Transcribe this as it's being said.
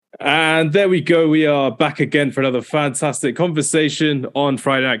And there we go. We are back again for another fantastic conversation on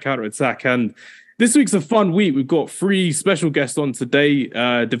Friday Night Counter Attack. And this week's a fun week. We've got three special guests on today,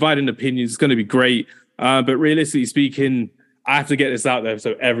 dividing opinions. It's going to be great. But realistically speaking, I have to get this out there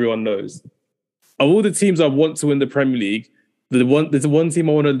so everyone knows. Of all the teams I want to win the Premier League, there's one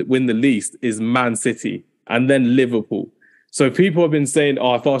team I want to win the least is Man City and then Liverpool. So people have been saying,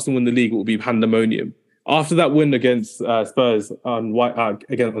 if Arsenal win the league, it will be pandemonium. After that win against Spurs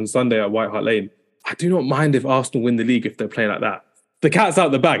on Sunday at White Hart Lane, I do not mind if Arsenal win the league if they're playing like that. The cat's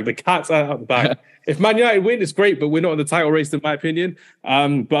out the bag. If Man United win, it's great, but we're not in the title race, in my opinion.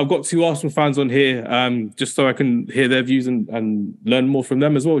 But I've got two Arsenal fans on here just so I can hear their views and learn more from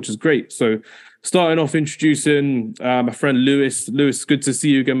them as well, which is great. So starting off introducing my friend Lewis. Lewis, good to see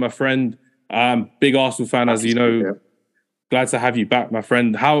you again, my friend. Big Arsenal fan, as you know. Yeah. Glad to have you back, my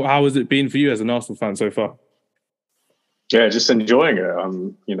friend. How has it been for you as an Arsenal fan so far? Yeah, just enjoying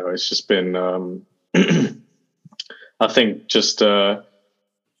it. It's just been, I think, just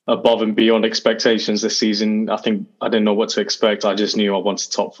above and beyond expectations this season. I think I didn't know what to expect. I just knew I wanted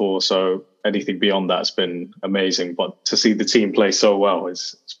top four. So anything beyond that's been amazing. But to see the team play so well,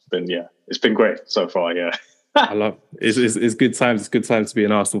 it's been great so far. Yeah. I love it. It's good times. It's good times to be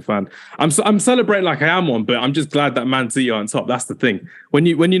an Arsenal fan. I'm celebrating like I am one, but I'm just glad that Man City are on top. That's the thing. When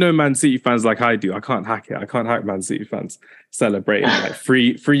you know Man City fans like I do, I can't hack it. I can't hack Man City fans celebrating like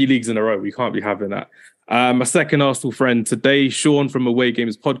three leagues in a row. We can't be having that. My second Arsenal friend today, Sean from Away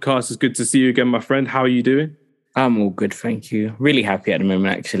Games Podcast. It's good to see you again, my friend. How are you doing? I'm all good, thank you. Really happy at the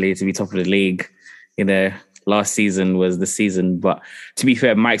moment, actually, to be top of the league. Last season was the season, but to be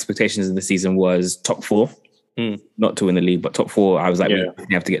fair, my expectations of the season was top four. Not to win the league, but top four. I was like,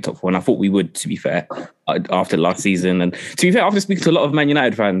 we have to get top four. And I thought we would, to be fair, after last season. And to be fair, after speaking to a lot of Man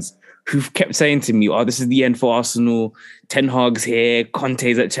United fans who've kept saying to me, this is the end for Arsenal. Ten Hag's here.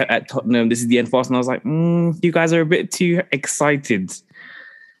 Conte's at Tottenham. This is the end for Arsenal. I was like, you guys are a bit too excited.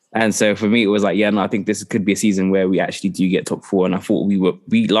 And so for me, it was like, I think this could be a season where we actually do get top four. And I thought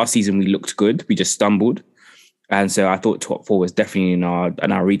last season we looked good. We just stumbled. And so I thought top four was definitely in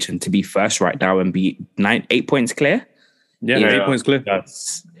our reach, and to be first right now and be 8 points clear. Yeah, 8 points clear.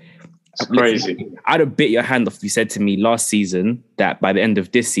 That's crazy. I'd have bit your hand off if you said to me last season that by the end of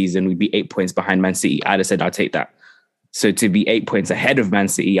this season, we'd be 8 points behind Man City. I'd have said, I'll take that. So to be 8 points ahead of Man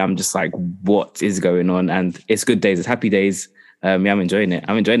City, I'm just like, what is going on? And it's good days. It's happy days. I'm enjoying it.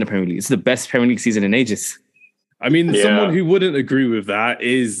 I'm enjoying the Premier League. It's the best Premier League season in ages. I mean, someone who wouldn't agree with that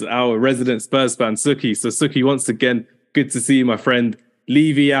is our resident Spurs fan, Suki. So, Suki, once again, good to see you, my friend.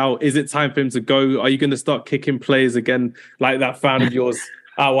 Levy out. Is it time for him to go? Are you going to start kicking players again like that fan of yours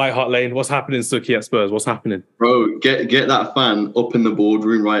at White Hart Lane? What's happening, Suki, at Spurs? What's happening? Bro, get that fan up in the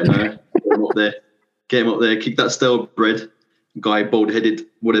boardroom right now. Get him up there. Get him up there. Kick that stale bread guy, bald-headed,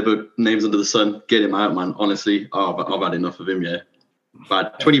 whatever names under the sun. Get him out, man. Honestly, I've had enough of him, yeah.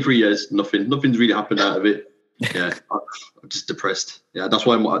 Bad. 23 years, nothing's really happened out of it. Yeah, I'm just depressed. Yeah, that's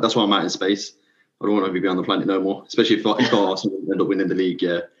why I'm out in space. I don't want to be on the planet no more. Especially if Arsenal end up winning the league.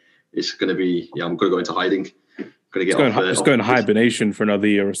 Yeah, it's going to be. Yeah, I'm going to go into hiding. Just go in hibernation for another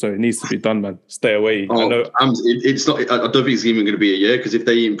year or so. It needs to be done, man. Stay away. It's not. I don't think it's even going to be a year, because if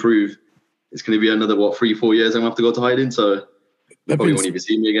they improve, it's going to be another 3-4 years. I'm going to have to go to hiding. So probably won't even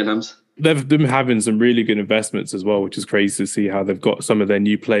see me again, Hams. They've been having some really good investments as well, which is crazy to see how they've got some of their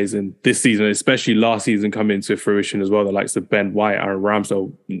new players in this season, especially last season, coming into fruition as well. The likes of Ben White, Aaron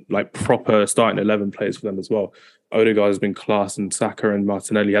Ramsdale, like proper starting 11 players for them as well. Odegaard has been class, and Saka and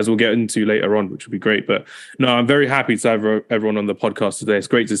Martinelli, as we'll get into later on, which will be great. But no, I'm very happy to have everyone on the podcast today. It's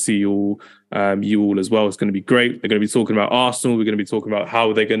great to see you all as well. It's going to be great. They're going to be talking about Arsenal. We're going to be talking about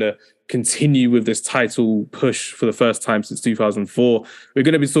how they're going to continue with this title push for the first time since 2004. We're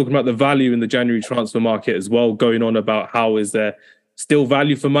going to be talking about the value in the January transfer market as well, going on about how is there still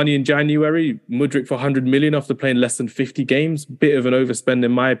value for money in January. Mudryk for 100 million after playing less than 50 games. Bit of an overspend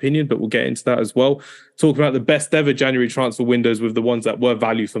in my opinion, but we'll get into that as well. Talk about the best ever January transfer windows with the ones that were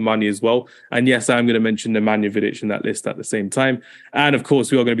value for money as well. And yes, I'm going to mention Nemanja Vidic in that list at the same time. And of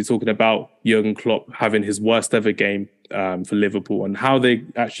course, we are going to be talking about Jurgen Klopp having his worst ever game for Liverpool and how they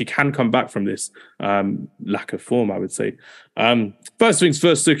actually can come back from this lack of form, I would say. First things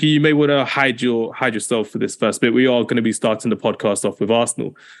first, Suki, you may want to hide yourself for this first bit. We are going to be starting the podcast off with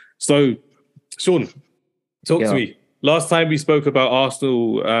Arsenal. So, Sean, talk to me. Last time we spoke about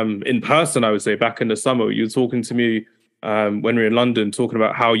Arsenal in person, I would say, back in the summer, you were talking to me when we were in London, talking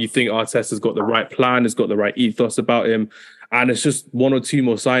about how you think Arteta's got the right plan, has got the right ethos about him. And it's just one or two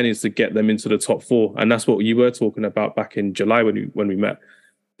more signings to get them into the top four. And that's what you were talking about back in July when we met.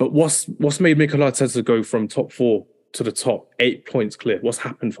 But what's made Mikel Arteta go from top four to the top, 8 points clear. What's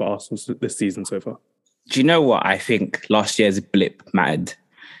happened for Arsenal this season so far? Do you know what? I think last year's blip mattered.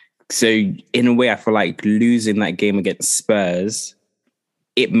 So in a way, I feel like losing that game against Spurs,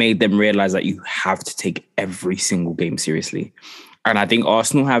 it made them realize that you have to take every single game seriously. And I think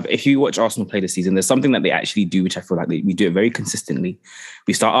Arsenal if you watch Arsenal play this season, there's something that they actually do, which I feel like we do it very consistently.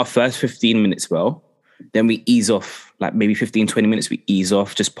 We start our first 15 minutes well, then we ease off, like maybe 15, 20 minutes, we ease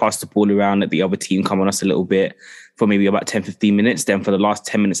off, just pass the ball around, let the other team come on us a little bit for maybe about 10, 15 minutes. Then for the last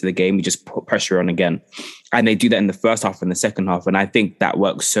 10 minutes of the game, we just put pressure on again. And they do that in the first half and the second half. And I think that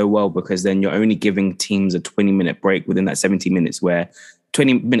works so well because then you're only giving teams a 20-minute break within that 70 minutes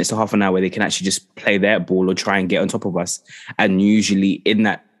 20 minutes to half an hour where they can actually just play their ball or try and get on top of us. And usually in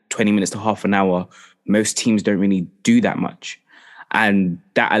that 20 minutes to half an hour, most teams don't really do that much. And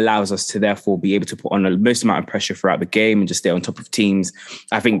that allows us to therefore be able to put on the most amount of pressure throughout the game and just stay on top of teams.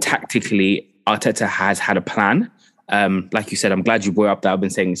 I think tactically, Arteta has had a plan. Like you said, I'm glad you brought up that. I've been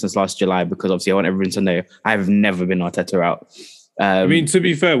saying since last July because obviously I want everyone to know I have never been Arteta out. I mean, to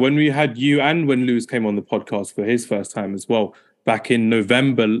be fair, when we had you and when Lewis came on the podcast for his first time as well, back in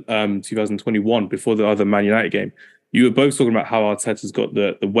November 2021, before the other Man United game, you were both talking about how Arteta's got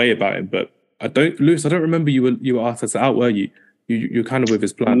the way about him. But Lewis, I don't remember you were Arteta out, were you? You're kind of with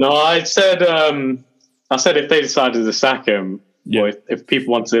his plan. No, I said if they decided to sack him, or if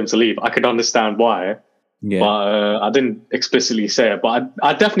people wanted him to leave, I could understand why. Yeah. But I didn't explicitly say it. But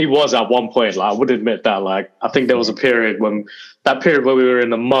I definitely was at one point. Like I would admit that. Like I think there was a period where we were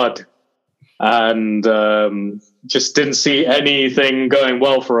in the mud and just didn't see anything going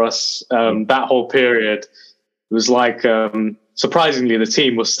well for us. That whole period, it was like surprisingly the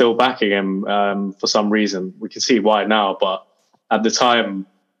team was still backing him for some reason. We can see why now, but at the time,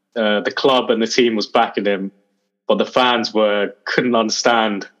 the club and the team was backing him, but the fans couldn't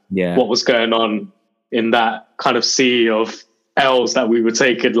understand what was going on in that kind of sea of L's that we were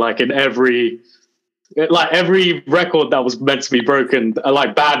taking. Like in every record that was meant to be broken,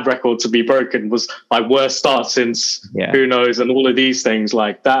 like bad record to be broken, was like worst start since who knows, and all of these things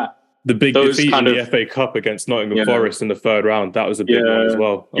like that. The big defeat in the FA Cup against Nottingham Forest in the third round, that was a big one as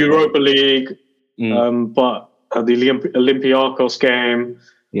well. Europa League, but the Olympiacos game.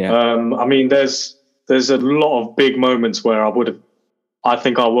 I mean, there's a lot of big moments where I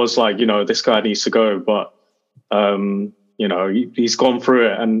think I was like, this guy needs to go, but he's gone through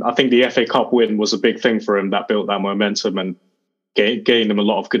it, and I think the FA Cup win was a big thing for him that built that momentum and gained him a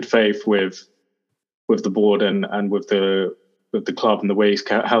lot of good faith with the board and with the club and the way he's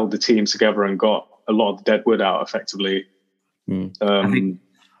held the team together and got a lot of the dead wood out effectively.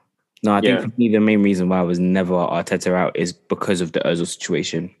 I think for me, the main reason why I was never Arteta out is because of the Ozil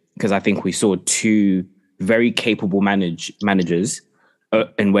situation. Because I think we saw two very capable managers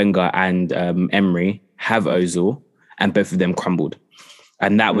in Wenger and Emery have Ozil, and both of them crumbled.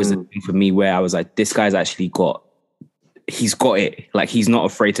 And that was the thing for me where I was like, this guy's actually he's got it. Like, he's not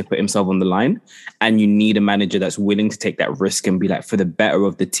afraid to put himself on the line. And you need a manager that's willing to take that risk and be like, for the better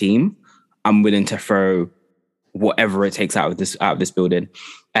of the team, I'm willing to throw whatever it takes out of this building.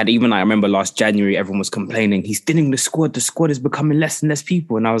 And even I remember last January, everyone was complaining, he's thinning the squad. The squad is becoming less and less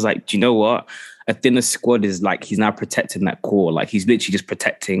people. And I was like, do you know what? A thinner squad is like, he's now protecting that core. Like, he's literally just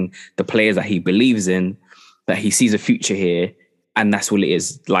protecting the players that he believes in, that he sees a future here. And that's all it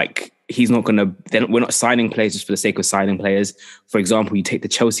is. Like, he's not going to, we're not signing players just for the sake of signing players. For example, you take the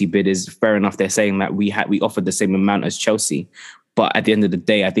Chelsea bid, is fair enough. They're saying that we offered the same amount as Chelsea. But at the end of the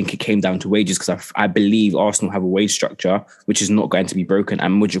day, I think it came down to wages, because I believe Arsenal have a wage structure which is not going to be broken,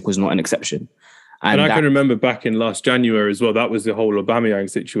 and Mudryk was not an exception. And I can remember back in last January as well, that was the whole Aubameyang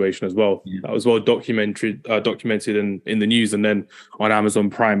situation as well. Yeah. That was well documented in the news and then on Amazon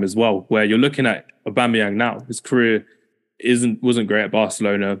Prime as well, where you're looking at Aubameyang now. His career wasn't great at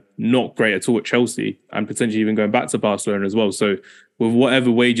Barcelona, not great at all at Chelsea, and potentially even going back to Barcelona as well. So with whatever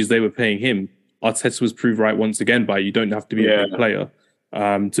wages they were paying him, Arteta was proved right once again by, you don't have to be a good player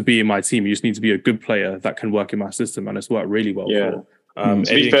to be in my team. You just need to be a good player that can work in my system, and it's worked really well. Yeah. To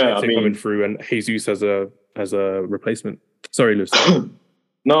be fair, coming through and Jesus as a replacement. Sorry, Lewis.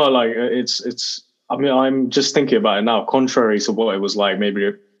 No, like it's. I mean, I'm just thinking about it now. Contrary to what it was like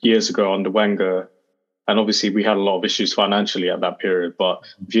maybe years ago under Wenger, and obviously we had a lot of issues financially at that period. But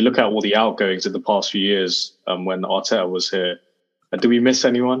if you look at all the outgoings in the past few years, when Arteta was here, do we miss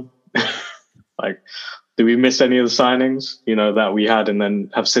anyone? Like, do we miss any of the signings, that we had and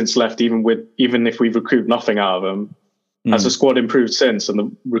then have since left, even if we've recouped nothing out of them? Has the squad improved since? And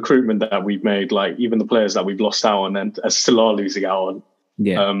the recruitment that we've made, like even the players that we've lost out on and still are losing out on.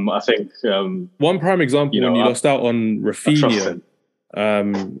 Yeah. I think one prime example, when you lost out on Rafinha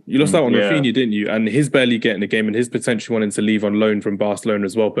You lost out on Rafinha, didn't you? And he's barely getting a game, and he's potentially wanting to leave on loan from Barcelona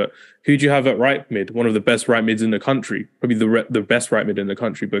as well. But who do you have at right mid? One of the best right mids in the country, probably the best right mid in the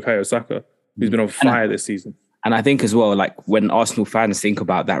country, Bukayo Saka, who's been on fire this season. And I think as well, like when Arsenal fans think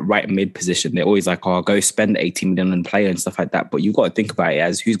about that right mid position, they're always like, "Oh, I'll go spend 80 million on a player and stuff like that." But you've got to think about it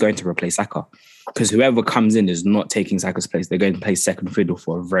as who's going to replace Saka, because whoever comes in is not taking Saka's place. They're going to play second fiddle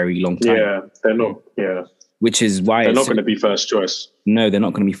for a very long time. Yeah, they're not. Yeah. Which is why they're not going to be first choice. No, they're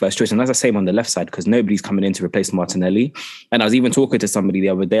not going to be first choice. And that's the same on the left side, because nobody's coming in to replace Martinelli. And I was even talking to somebody the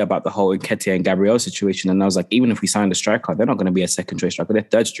other day about the whole Nketiah and Gabriel situation. And I was like, even if we signed a striker, they're not going to be a second choice striker. They're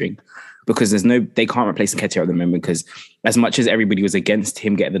third string, because they can't replace Nketiah at the moment, because as much as everybody was against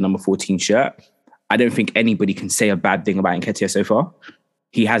him getting the number 14 shirt, I don't think anybody can say a bad thing about Nketiah so far.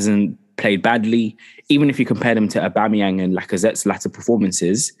 He hasn't played badly. Even if you compare him to Aubameyang and Lacazette's latter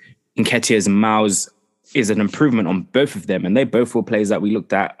performances, Nketiah's Maus is an improvement on both of them. And they both were players that we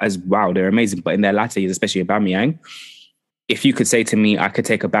looked at as, wow, they're amazing. But in their latter years, especially Aubameyang, if you could say to me, I could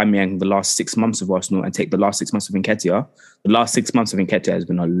take Aubameyang the last 6 months of Arsenal and take the last 6 months of Nketiah, the last 6 months of Nketiah has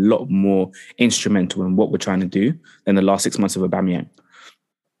been a lot more instrumental in what we're trying to do than the last 6 months of Aubameyang.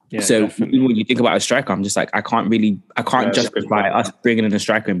 Yeah, so when you think about a striker, I'm just like, I can't justify us bringing in a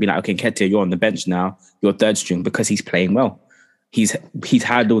striker and be like, okay, Nketiah, you're on the bench now, you're third string, because he's playing well. He's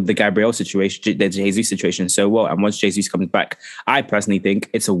handled the Gabriel situation, the Jesus situation so well. And once Jesus comes back, I personally think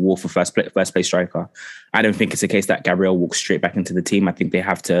it's a war for first place striker. I don't think it's a case that Gabriel walks straight back into the team. I think they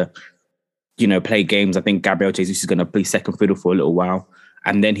have to, play games. I think Gabriel Jesus is going to play second fiddle for a little while,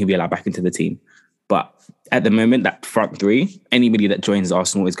 and then he'll be allowed back into the team. But at the moment, that front three, anybody that joins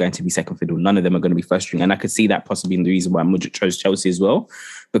Arsenal is going to be second fiddle. None of them are going to be first string. And I could see that possibly in the reason why Mudryk chose Chelsea as well,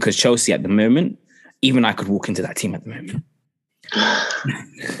 because Chelsea at the moment, even I could walk into that team at the moment.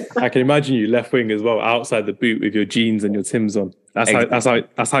 I can imagine you left wing as well, outside the boot with your jeans and your Timbs on. That's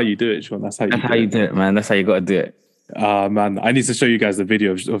how you do it, Sean. That's how you do it, man. That's how you got to do it. Man, I need to show you guys the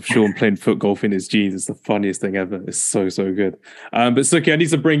video of Sean playing foot golf in his jeans. It's the funniest thing ever. It's so good. But Suki, I need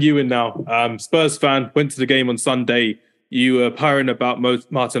to bring you in now. Spurs fan, went to the game on Sunday. You were purring about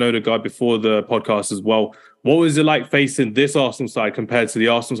Martin Odegaard before the podcast as well. What was it like facing this Arsenal side compared to the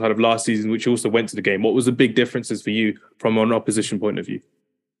Arsenal side of last season, which also went to the game? What was the big differences for you from an opposition point of view?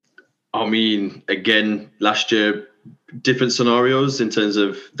 I mean, again, last year, different scenarios in terms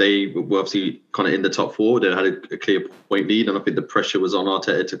of they were obviously kind of in the top four. They had a clear point lead, and I think the pressure was on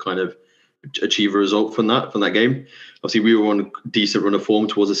Arteta to kind of achieve a result from that game. Obviously, we were on a decent run of form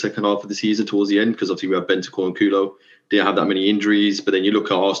towards the second half of the season, towards the end, because obviously we had Bentancur and Kulo. Didn't have that many injuries, but then you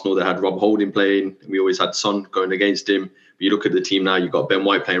look at Arsenal, they had Rob Holding playing. We always had Son going against him. But you look at the team now, you've got Ben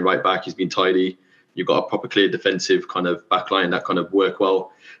White playing right back. He's been tidy. You've got a proper clear defensive kind of backline that kind of work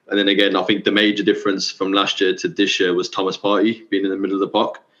well. And then again, I think the major difference from last year to this year was Thomas Partey being in the middle of the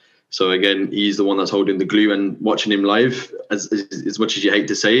park. So again, he's the one that's holding the glue, and watching him live, as much as you hate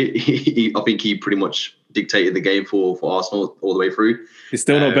to say it, I think he pretty much dictated the game for Arsenal all the way through. He's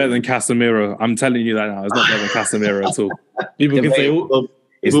still not better than Casemiro. I'm telling you that now. It's not better than Casemiro at all. People can say,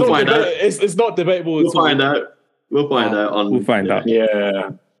 it's not debatable at all. We'll find out. We'll find out.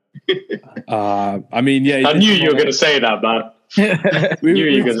 Yeah. I mean, yeah. I knew you were going to say that, man. Knew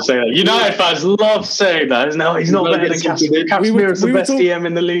you were going to say that. United fans love saying that. No, he's not better than Casemiro. Casemiro's the best DM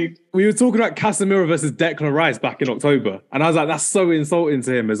in the league. We were talking about Casemiro versus Declan Rice back in October, and I was like, that's so insulting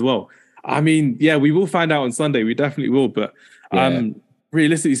to him as well. I mean, yeah, we will find out on Sunday. We definitely will. But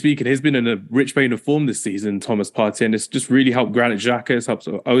realistically speaking, he's been in a rich vein of form this season, Thomas Partey, and it's just really helped Granit Xhaka. It's helped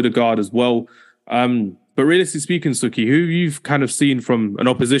Odegaard as well. But realistically speaking, Suki, who you've kind of seen from an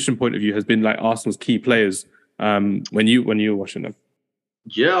opposition point of view has been like Arsenal's key players when you were watching them?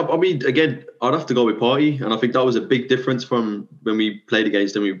 Yeah, I mean, again, I'd have to go with Partey, and I think that was a big difference from when we played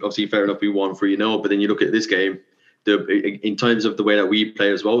against them. We obviously, fair enough, we won 3-0, but then you look at this game, in terms of the way that we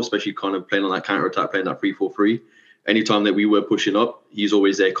play as well, especially kind of playing on that counter attack, playing that 3-4-3. Anytime that we were pushing up, he's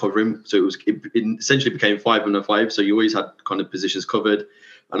always there covering. So it essentially became 5-on-5. So you always had kind of positions covered.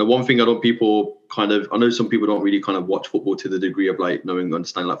 And the one thing I know some people don't really kind of watch football to the degree of like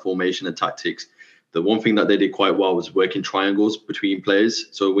understanding like formation and tactics. The one thing that they did quite well was working triangles between players.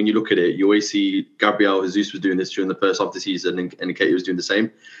 So when you look at it, you always see Gabriel Jesus was doing this during the first half of the season, and Nketiah was doing the same.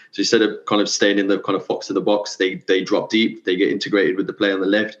 So instead of kind of staying in the kind of fox of the box, they drop deep, they get integrated with the play on the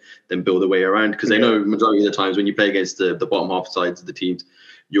left, then build their way around. Because they know majority of the times when you play against the bottom half sides of the teams,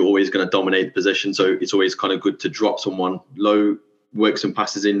 you're always going to dominate the possession. So it's always kind of good to drop someone low, work some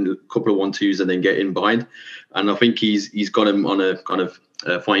passes in, a couple of 1-2s, and then get in behind. And I think he's got him on a kind of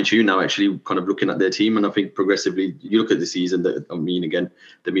fine tune now, actually kind of looking at their team. And I think progressively, you look at the season, again,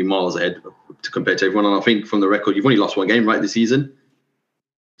 they've been miles ahead to compare to everyone. And I think from the record, you've only lost one game, right, this season?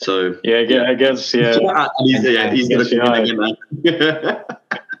 So I guess he's going to be again.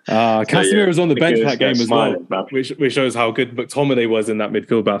 Casemiro was on the bench for that game as well, which shows how good McTominay was in that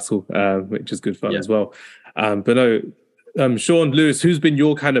midfield battle, which is good fun as well. But no, Sean, Lewis, who's been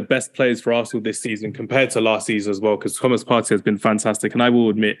your kind of best players for Arsenal this season compared to last season as well? Because Thomas Partey has been fantastic, and I will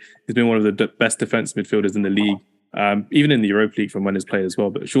admit he's been one of the best defensive midfielders in the league, even in the Europa League from when he's played as well.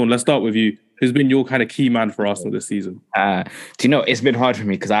 But Sean, let's start with you. Who's been your kind of key man for Arsenal this season? Do you know, it's been hard for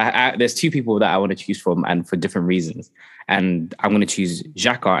me because I there's two people that I want to choose from, and for different reasons. And I'm going to choose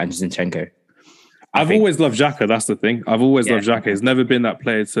Xhaka and Zinchenko. I've always loved Xhaka. That's the thing. I've always loved Xhaka. He's never been that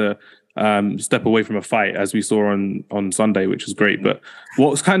player to step away from a fight, as we saw on Sunday, which was great. But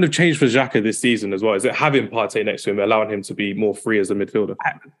what's kind of changed for Xhaka this season as well? Is it having Partey next to him, allowing him to be more free as a midfielder?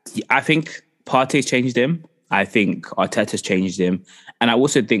 I think Partey's changed him. I think Arteta's changed him. And I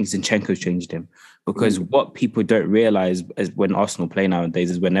also think Zinchenko's changed him. Because what people don't realise is when Arsenal play nowadays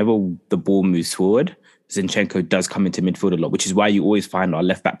is whenever the ball moves forward, Zinchenko does come into midfield a lot, which is why you always find our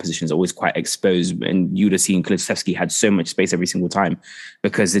left-back position is always quite exposed. And you'd have seen Kulusevski had so much space every single time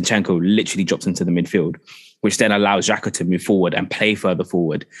because Zinchenko literally drops into the midfield, which then allows Xhaka to move forward and play further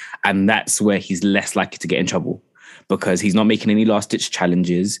forward. And that's where he's less likely to get in trouble because he's not making any last-ditch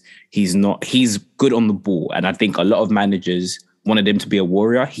challenges. He's good on the ball. And I think a lot of managers wanted him to be a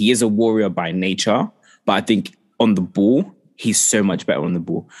warrior. He is a warrior by nature, but I think on the ball, he's so much better on the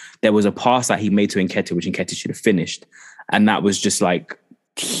ball. There was a pass that he made to Nketiah, which Nketiah should have finished. And that was just like,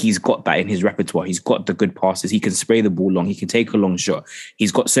 he's got that in his repertoire. He's got the good passes. He can spray the ball long. He can take a long shot.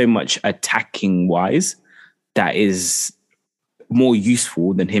 He's got so much attacking wise that is more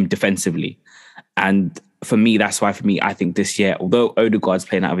useful than him defensively. And for me, that's why I think this year, although Odegaard's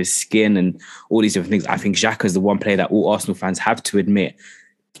playing out of his skin and all these different things, I think Xhaka is the one player that all Arsenal fans have to admit.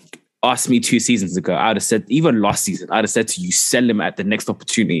 Asked me 2 seasons ago, I would have said, even last season, I'd have said to you, sell him at the next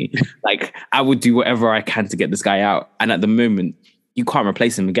opportunity. Like, I would do whatever I can to get this guy out. And at the moment, you can't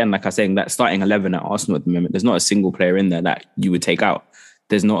replace him again. Like I was saying, that starting 11 at Arsenal at the moment, there's not a single player in there that you would take out.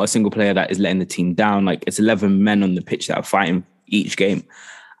 There's not a single player that is letting the team down. Like, it's 11 men on the pitch that are fighting each game.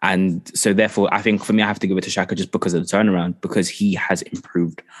 And so therefore, I think for me, I have to give it to Xhaka just because of the turnaround, because he has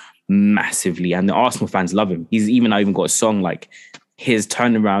improved massively. And the Arsenal fans love him. He's even got a song like, his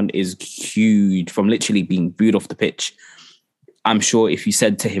turnaround is huge from literally being booed off the pitch. I'm sure if you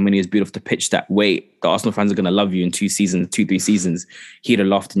said to him when he was booed off the pitch that, wait, the Arsenal fans are going to love you in 3 seasons, he'd have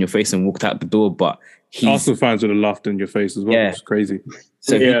laughed in your face and walked out the door. But Arsenal fans would have laughed in your face as well. Yeah. It's crazy.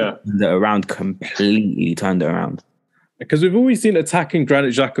 So he completely turned it around. Because we've always seen attacking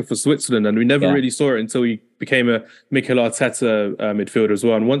Granit Xhaka for Switzerland, and we never really saw it until he became a Mikel Arteta midfielder as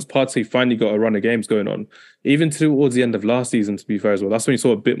well. And once Partey finally got a run of games going on, even towards the end of last season, to be fair as well, that's when you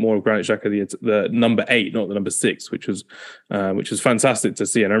saw a bit more of Granit Xhaka, the number 8, not the number 6, which was fantastic to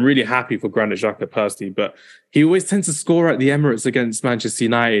see. And I'm really happy for Granit Xhaka personally, but he always tends to score at the Emirates against Manchester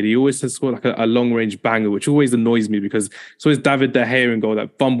United. He always tends to score like a long-range banger, which always annoys me because it's always David De Gea in goal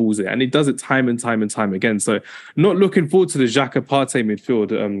that fumbles it, and he does it time and time and time again. So not looking forward to the Xhaka Partey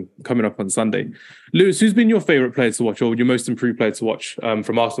midfield coming up on Sunday. Lewis, who's been your favourite player to watch, or your most improved player to watch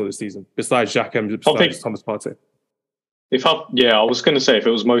from Arsenal this season, besides Xhaka and besides Thomas Partey? I was going to say if it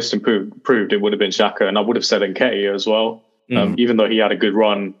was most improved, it would have been Xhaka, and I would have said Nketiah as well. Even though he had a good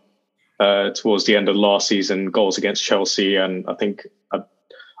run towards the end of last season, goals against Chelsea, and I think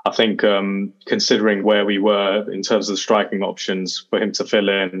considering where we were in terms of the striking options for him to fill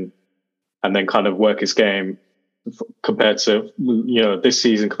in and then kind of work his game compared to this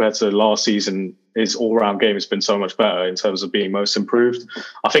season compared to last season, his all-round game has been so much better in terms of being most improved.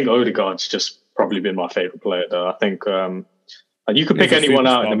 I think Odegaard's just probably been my favourite player though. I think you could pick anyone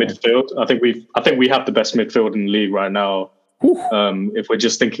out in the midfield. I think we have the best midfield in the league right now. If we're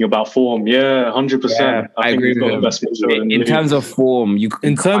just thinking about form, 100%. I think we've got the best midfield in terms of form.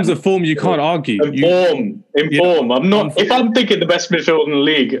 You can't argue. In form, I'm not. If I'm thinking the best midfield in the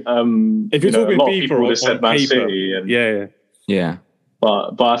league, if you're talking a lot of people would have said Man City. Yeah.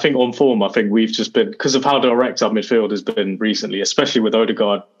 But I think on form, I think we've just been, because of how direct our midfield has been recently, especially with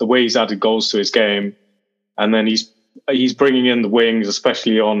Odegaard, the way he's added goals to his game, and then he's bringing in the wings,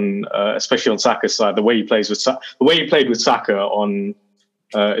 especially on Saka's side. The way he played with Saka in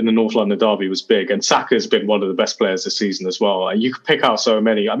the North London derby was big, and Saka has been one of the best players this season as well. And you could pick out so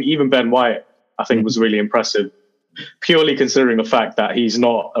many. I mean, even Ben White, I think, was really impressive, purely considering the fact that he's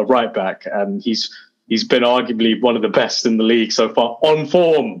not a right back, and he's been arguably one of the best in the league so far on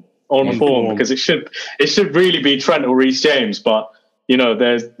form, because it should really be Trent or Reece James, but.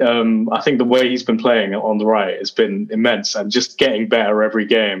 There's. I think the way he's been playing on the right has been immense, and just getting better every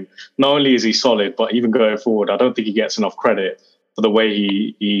game. Not only is he solid, but even going forward, I don't think he gets enough credit. for the way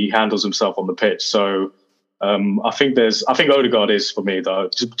he handles himself on the pitch. So I think Odegaard is for me though,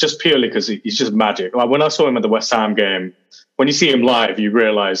 just purely because he's just magic. Like when I saw him at the West Ham game, when you see him live, you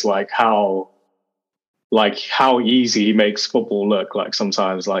realize how easy he makes football look. Like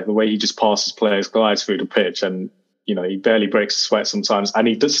sometimes, like the way he just passes players, glides through the pitch, and he barely breaks a sweat sometimes, and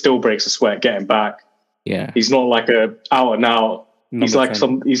he still breaks a sweat getting back. Yeah, he's not like a out and out. He's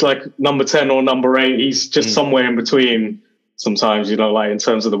like number 10 or number 8. He's just somewhere in between. Sometimes, like in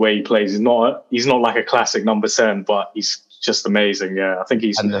terms of the way he plays, he's not like a classic number 10, but he's just amazing. Yeah, I think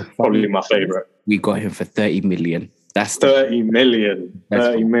he's probably my favorite. We got him for 30 million. That's 30 million.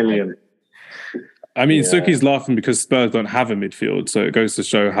 30 million. I mean, Suki's laughing because Spurs don't have a midfield, so it goes to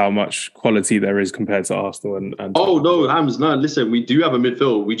show how much quality there is compared to Arsenal. And oh no, Hams, no, listen, we do have a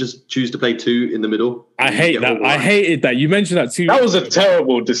midfield. We just choose to play 2 in the middle. I hate that. I hated that. You mentioned that too. That was a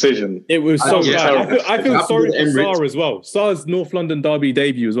terrible decision. It was so bad. I feel sorry for Sarr as well. Sarr's North London derby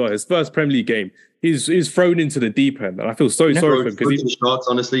debut as well. His first Premier League game. He's thrown into the deep end, and I feel so sorry for him because shots.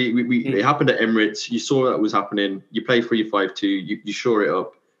 Honestly, it happened at Emirates. You saw that was happening. You play 3-5-2. You shore it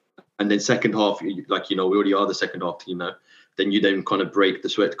up. And then second half, we already are the second half team now. Then you kind of break the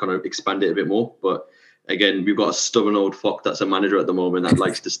sweat to kind of expand it a bit more. But again, we've got a stubborn old fuck that's a manager at the moment that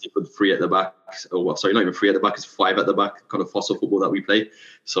likes to stick with 3 at the back. Not even 3 at the back, it's 5 at the back, kind of fossil football that we play.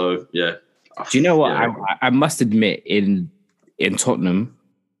 So, yeah. Do you know what? Yeah. I must admit, in Tottenham,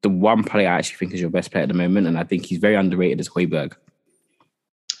 the one player I actually think is your best player at the moment, and I think he's very underrated, is Højbjerg.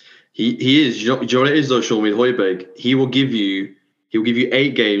 He is. You know what it is, though, Sean, with Højbjerg? He'll give you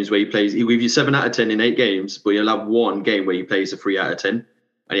 8 games where he plays. He'll give you 7 out of 10 in 8 games, but he'll have 1 game where he plays a 3 out of 10.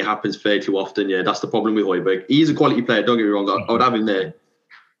 And it happens fairly too often. Yeah, that's the problem with Højbjerg. He's a quality player, don't get me wrong. I would have him there.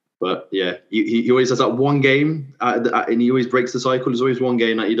 But yeah, he always has that 1 game, and he always breaks the cycle. There's always 1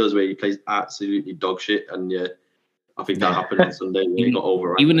 game that he does where he plays absolutely dog shit. And yeah, I think that happened on Sunday when he got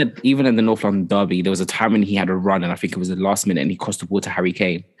over. Even in the North London derby, there was a time when he had a run, and I think it was the last minute, and he crossed the ball to Harry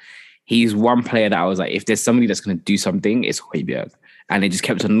Kane. He's one player that I was like, if there's somebody that's going to do something, it's Højbjerg. And it just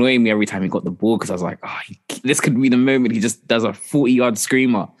kept annoying me every time he got the ball because I was like, this could be the moment he just does a 40-yard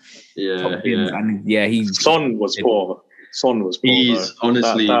screamer. Yeah. And Son was poor. He's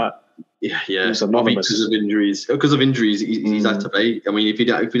honestly, I think because of injuries. He's had to play. I mean, if you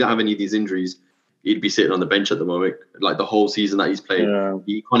don't have any of these injuries, he'd be sitting on the bench at the moment. Like the whole season that he's played,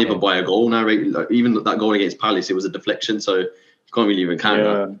 he can't even buy a goal now. Right? Like, even that goal against Palace, it was a deflection, so you can't really even count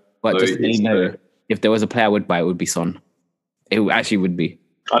that. But so just if there was a player I would buy, it would be Son. It actually would be.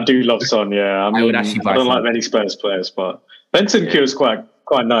 I do love Son, yeah. I would actually buy I don't like many Spurs players, but Bentancur is quite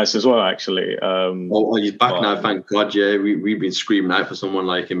nice as well, actually. He's back now, thank God. Yeah, we've been screaming out for someone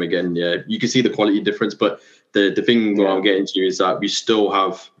like him again. Yeah, you can see the quality difference, but the thing what I'm getting to is that we still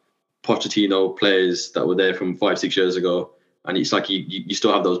have Pochettino players that were there from 5-6 years ago, and it's like you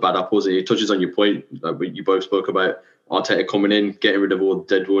still have those bad apples. And it touches on your point that you both spoke about. Arteta coming in, getting rid of all the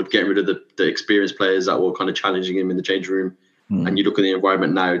deadwood, getting rid of the experienced players that were kind of challenging him in the change room. And you look at the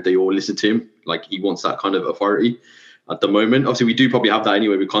environment now, they all listen to him. Like he wants that kind of authority at the moment. Obviously, we do probably have that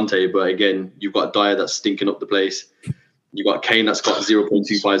anyway with Conte, but again, you've got Dyer that's stinking up the place. You've got Kane that's got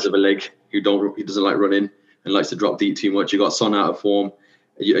 0.25 of a leg, he doesn't like running and likes to drop deep too much. You've got Son out of form.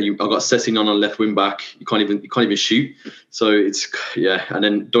 I've got Sessegnon on left wing back. You can't even shoot. So it's and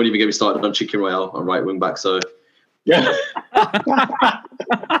then don't even get me started on Chicken Royale on right wing back. So yeah.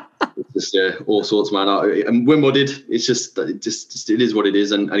 Just all sorts, man. And Wimbledon, it is what it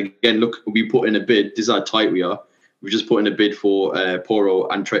is. And again, look, we put in a bid. This is how tight we are. We just put in a bid for Porro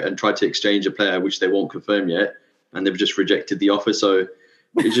and tried to exchange a player, which they won't confirm yet, and they've just rejected the offer. So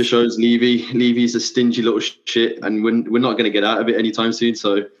it just shows Levy's a stingy little shit, and we're not going to get out of it anytime soon.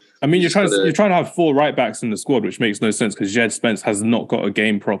 So I mean, you're trying to have 4 right backs in the squad, which makes no sense because Jed Spence has not got a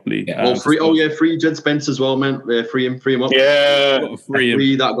game properly. Free Jed Spence as well, man. Free him up. Yeah,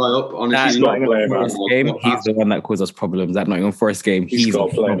 free that guy up. Honestly, he's the one that caused us problems. That Nottingham Forest game, he's got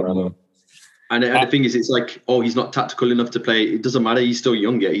to play. And the thing is, it's like, he's not tactical enough to play. It doesn't matter. He's still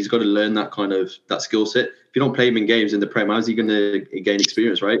young yet. He's got to learn that skill set. If you don't play him in games in the Prem, how's he going to gain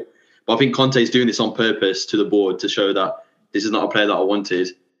experience, right? But I think Conte's doing this on purpose to the board to show that this is not a player that I wanted.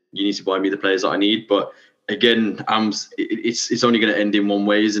 You need to buy me the players that I need. But again, it's only going to end in one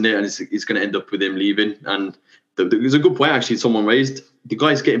way, isn't it? And it's going to end up with him leaving. And there's a good point actually someone raised. The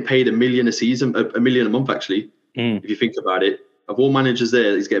guy's getting paid $1 million a season, $1 million a month actually. If you think about it, of all managers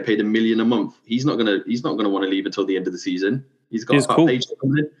there, he's getting paid $1 million a month. He's not gonna want to leave until the end of the season. He's got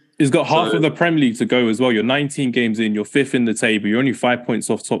He's got half of the Premier League to go as well. You're 19 games in. You're 5th in the table. You're only 5 points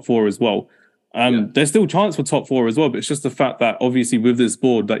off top 4 as well. There's still chance for top 4 as well, but it's just the fact that obviously with this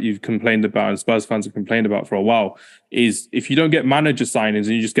board that you've complained about and Spurs fans have complained about for a while is if you don't get manager signings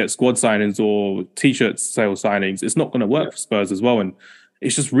and you just get squad signings or t-shirt sale signings, it's not going to work for Spurs as well. And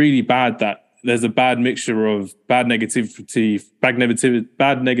it's just really bad that there's a bad mixture of bad negativity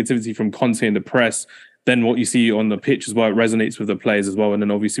from Conte and the press. Then what you see on the pitch as well, it resonates with the players as well, and then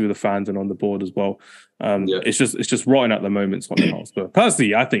obviously with the fans and on the board as well. It's just rotten at the moment. But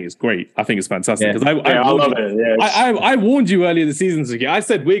personally, I think it's great. I think it's fantastic because I warned you earlier this season. I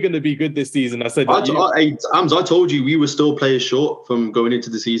said we're going to be good this season. I said I told you we were still players short from going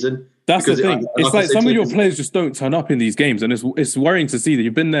into the season. That's the thing. It's like some of your players just don't turn up in these games, and it's worrying to see that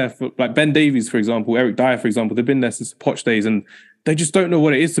you've been there for like Ben Davies, for example, Eric Dyer, for example. They've been there since Poch days, and they just don't know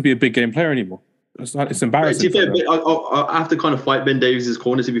what it is to be a big game player anymore. It's embarrassing. I have to kind of fight Ben Davies'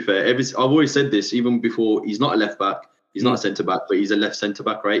 corner, to be fair. I've always said this, even before, he's not a left back, he's not a centre back, but he's a left centre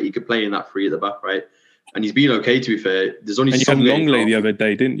back, right? He could play in that 3 at the back, right? And he's been okay, to be fair. There's only and you had Longley the other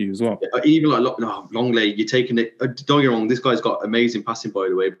day, didn't you, as well? Even like Longley, you're taking it. Don't get me wrong, this guy's got amazing passing, by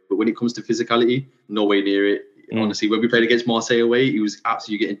the way, but when it comes to physicality, no way near it. Honestly, when we played against Marseille away, he was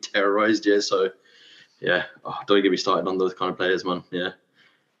absolutely getting terrorised, So, don't get me started on those kind of players, man. Yeah.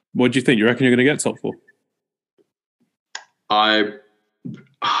 What do you think? You reckon you're going to get top 4?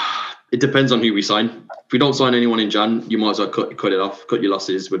 It depends on who we sign. If we don't sign anyone in Jan, you might as well cut it off, cut your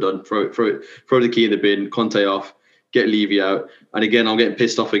losses. We're done. Throw the key in the bin. Conte off. Get Levy out. And again, I'm getting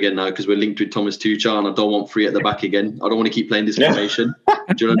pissed off again now because we're linked with Thomas Tuchel, and I don't want 3 at the back again. I don't want to keep playing this formation. Do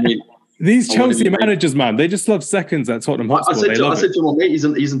you know what I mean? These Chelsea managers, man, they just love seconds at Tottenham Hotspur. I said to my mate,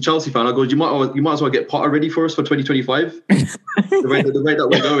 he's a Chelsea fan. I go, you might as well get Potter ready for us for 2025. the way that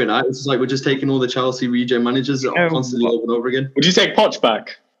we're going at, it's just like we're just taking all the Chelsea regen managers constantly over and over again. Would you take Poch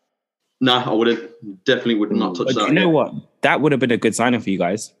back? Nah, I wouldn't. Definitely would not touch that. You know what? That would have been a good signing for you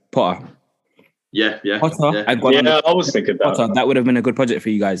guys, Potter. Yeah. Potter. I was thinking that. Potter, that would have been a good project for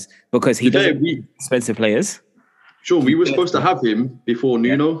you guys because he doesn't expensive players. Sure, we were supposed to have him before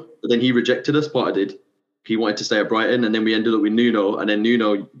Nuno, but then he rejected us. Potter did. He wanted to stay at Brighton, and then we ended up with Nuno. And then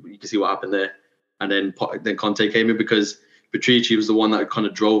Nuno, you can see what happened there. And then Conte came in because Patrici was the one that kind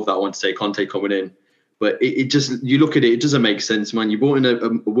of drove that one to say Conte coming in. But it just, you look at it, it doesn't make sense, man. You brought in a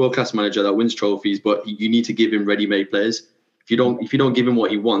world-class manager that wins trophies, but you need to give him ready-made players. If you don't give him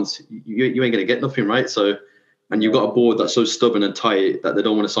what he wants, you ain't going to get nothing, right? So, and you've got a board that's so stubborn and tight that they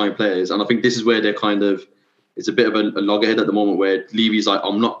don't want to sign players. And I think this is where they're kind of, it's a bit of a loggerhead at the moment where Levy's like,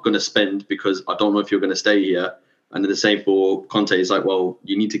 I'm not going to spend because I don't know if you're going to stay here. And then the same for Conte. Is like, well,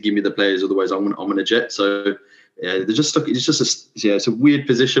 you need to give me the players, otherwise I'm going to jet. So yeah, they're just stuck. It's a weird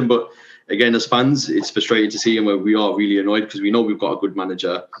position. But again, as fans, it's frustrating to see him where we are really annoyed because we know we've got a good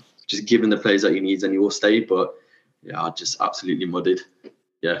manager. Just give him the players that he needs and he will stay. But yeah, just absolutely mudded.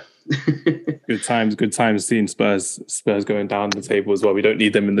 Yeah. Good times seeing Spurs going down the table as well. We don't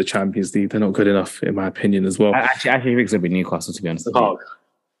need them in the Champions League. They're not good enough, in my opinion, as well. I actually think it's going to be Newcastle, to be honest.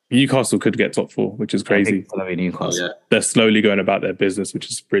 Newcastle could get top 4, which is crazy. I think it's going to be Newcastle. They're slowly going about their business, which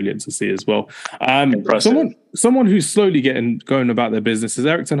is brilliant to see as well. Someone who's slowly going about their business is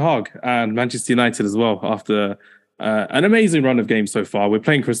Erik ten Hag and Manchester United as well. After an amazing run of games so far, we're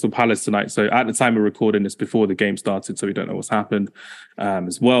playing Crystal Palace tonight. So at the time of recording, it's before the game started, so we don't know what's happened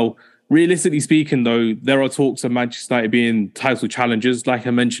as well. Realistically speaking, though, there are talks of Manchester United being title challengers. Like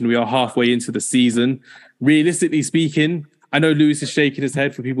I mentioned, we are halfway into the season. Realistically speaking, I know Lewis is shaking his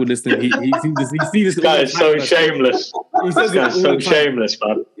head for people listening. He sees this. This guy is so shameless. This guy's so shameless,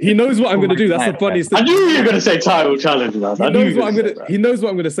 man. He knows what I'm going to do. That's the funniest thing. I knew you were going to say title challenge, man. He knows what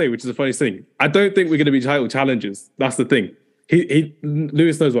I'm going to say, which is the funniest thing. I don't think we're going to be title challengers. That's the thing.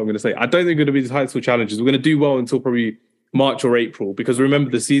 Lewis knows what I'm going to say. I don't think we're going to be title challengers. We're going to do well until probably March or April, because remember,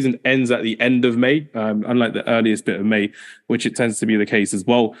 the season ends at the end of May, unlike the earliest bit of May, which it tends to be the case as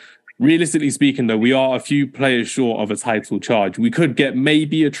well. Realistically speaking, though, we are a few players short of a title charge. We could get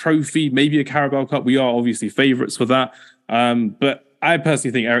maybe a trophy, maybe a Carabao Cup. We are obviously favourites for that. But I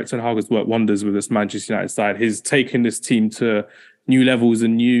personally think Erik ten Hag has worked wonders with this Manchester United side. He's taken this team to new levels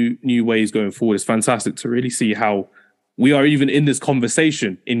and new ways going forward. It's fantastic to really see how we are even in this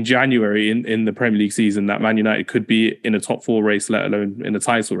conversation in January in the Premier League season that Man United could be in a top 4 race, let alone in a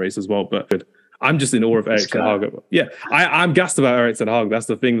title race as well. But I'm just in awe of Erik ten Hag. Yeah, I'm gassed about Erik ten Hag. That's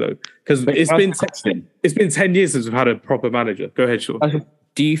the thing, though, because it's been 10 years since we've had a proper manager. Go ahead, Sean.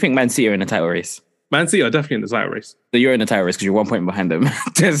 Do you think Man City are in a title race? Man City are definitely in the title race. So you're in the title race because you're 1 point behind them.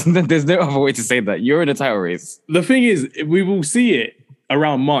 There's no other way to say that. You're in the title race. The thing is, we will see it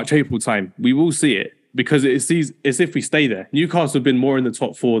around March, April time. We will see it because it's if we stay there. Newcastle have been more in the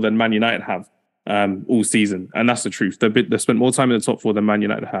top 4 than Man United have all season, and that's the truth. They've spent more time in the top 4 than Man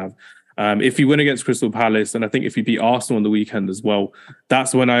United have. If you win against Crystal Palace, and I think if you beat Arsenal on the weekend as well,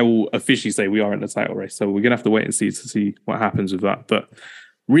 that's when I will officially say we are in the title race. So we're going to have to wait and see what happens with that. But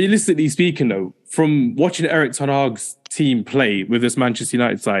realistically speaking, though, from watching Erik ten Hag's team play with this Manchester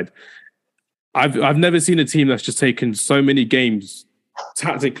United side, I've never seen a team that's just taken so many games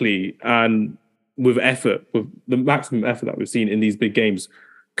tactically and with effort, with the maximum effort that we've seen in these big games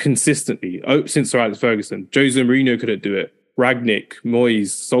consistently since Sir Alex Ferguson. Jose Mourinho couldn't do it. Rangnick, Moyes,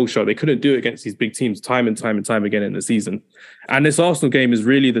 Solskjaer, they couldn't do it against these big teams time and time again in the season. And this Arsenal game is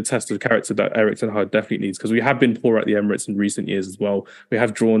really the test of character that Erik ten Hag definitely needs, because we have been poor at the Emirates in recent years as well. We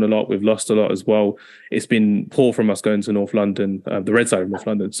have drawn a lot, we've lost a lot as well. It's been poor from us going to North London, the red side of North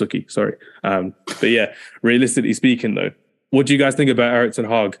London, Suki, sorry. But yeah, realistically speaking though, what do you guys think about Erik ten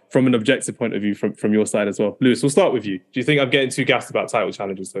Hag from an objective point of view from your side as well? Lewis, we'll start with you. Do you think I'm getting too gassed about title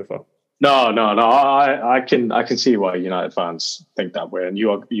challenges so far? No. I can see why United fans think that way, and you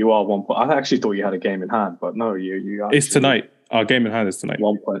are 1 point. I actually thought you had a game in hand, but no, you. Actually, it's tonight. Our game in hand is tonight.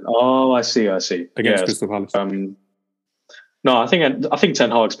 1 point. Oh, I see. Against Crystal Palace. No, I think Ten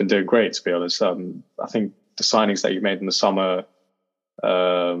Hag's been doing great, to be honest. I think the signings that you made in the summer,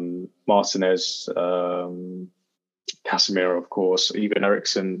 Martinez, Casemiro, of course, even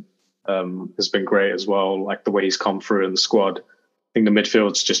Eriksen has been great as well. Like the way he's come through in the squad. I think the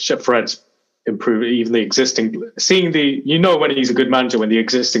midfield's just Fred's improved. Even the existing, when he's a good manager when the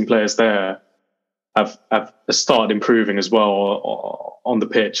existing players there have started improving as well on the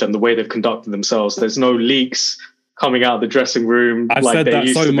pitch, and the way they've conducted themselves. There's no leaks coming out of the dressing room. I've said that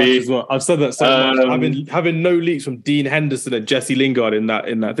so much as well. I've said that so much. Having no leaks from Dean Henderson and Jesse Lingard in that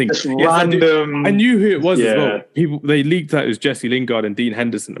thing. Just random. I knew who it was as well. They leaked that it was Jesse Lingard and Dean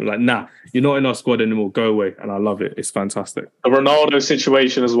Henderson. I'm like, nah, you're not in our squad anymore. Go away. And I love it. It's fantastic. The Ronaldo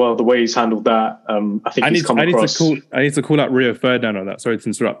situation as well. The way he's handled that. I think he's come across. I need to call out Rio Ferdinand on that. Sorry to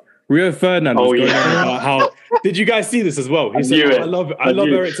interrupt. Rio Ferdinand was going on about how. Did you guys see this as well? He said, I love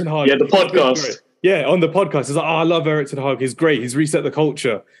Erik ten Hag. Yeah, the podcast. Yeah, on the podcast, he's like, I love Erik ten Hag. He's great. He's reset the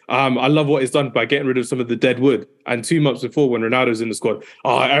culture. I love what he's done by getting rid of some of the dead wood. And 2 months before, when Ronaldo's in the squad,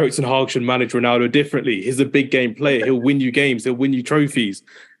 Erik ten Hag should manage Ronaldo differently. He's a big game player. He'll win you games. He'll win you trophies.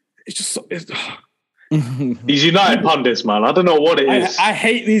 It's just... These United pundits, man. I don't know what it is. I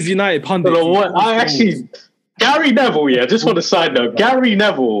hate these United pundits. Gary Neville, just on a side note, Gary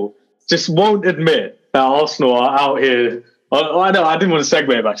Neville just won't admit that Arsenal are out here. I know I didn't want to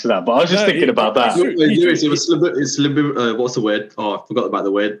segue back to that, but I was just thinking about that. What's the word? Oh, I forgot about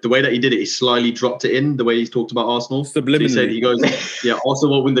the word. The way that he did it, he slyly dropped it in. The way he's talked about Arsenal. Subliminally. So he goes,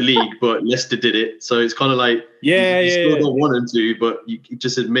 Arsenal won't win the league, but Leicester did it. So it's kind of like, you still don't want them to, but you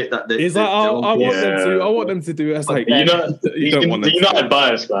just admit that. It's like, I want them to do it. It's like, you don't want them. The United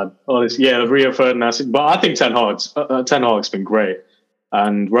bias, man. Honestly, Rio Ferdinand. But I think Ten Hag's been great,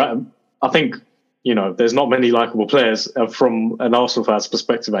 and I think. There's not many likable players from an Arsenal fan's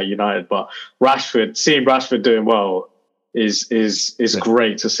perspective at United, but seeing Rashford doing well is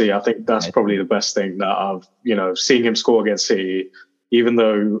great to see. I think that's probably the best thing that I've, seeing him score against City, even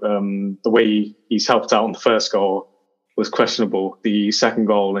though the way he's helped out on the first goal was questionable, the second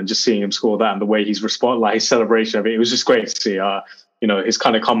goal, and just seeing him score that and the way he's responded, like his celebration of it was just great to see. His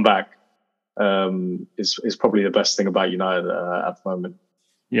kind of comeback is probably the best thing about United at the moment.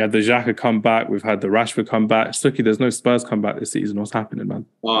 Yeah, the Xhaka comeback. We've had the Rashford comeback. Suki, there's no Spurs comeback this season. What's happening, man?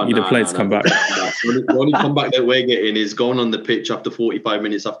 Players come back. The only comeback that we're getting is going on the pitch after 45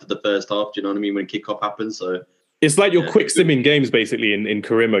 minutes after the first half. Do you know what I mean? When kickoff happens. So it's like you're quick simming games basically in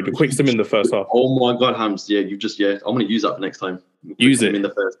career mode. You're quick simming the first half. Oh my God, Hams. Yeah, I'm going to use that for next time. Use it in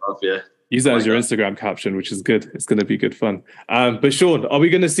the first half. Yeah. Use that as your Instagram caption, which is good. It's going to be good fun. But Sean, are we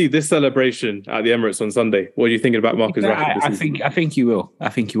going to see this celebration at the Emirates on Sunday? What are you thinking about Marcus Rashford? I think you will. I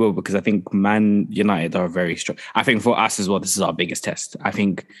think you will, because I think Man United are very strong. I think for us as well, this is our biggest test. I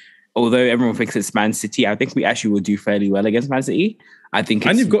think, although everyone thinks it's Man City, I think we actually will do fairly well against Man City. And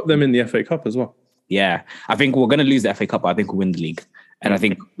you've got them in the FA Cup as well. Yeah, I think we're going to lose the FA Cup, but I think we'll win the league, and I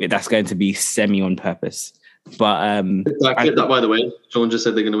think that's going to be semi on purpose. But get that, by the way. Sean just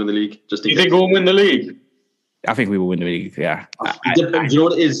said they're going to win the league. You think we'll win the league? I think we will win the league. Yeah. Do you know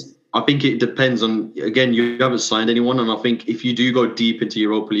what it is? I think it depends on. Again, you haven't signed anyone, and I think if you do go deep into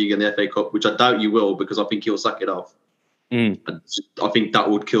Europa League and the FA Cup, which I doubt you will, because I think he'll sack it off. I think that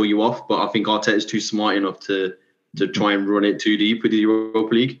would kill you off. But I think Arteta is too smart enough to try and run it too deep with the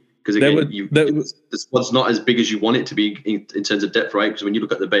Europa League. Because again, the squad's not as big as you want it to be in terms of depth, right? Because when you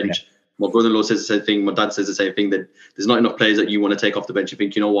look at the bench. Yeah. My brother-in-law says the same thing. My dad says the same thing, that there's not enough players that you want to take off the bench. You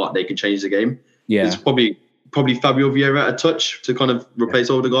think, you know what, they can change the game. Yeah, it's probably Fabio Vieira a touch to kind of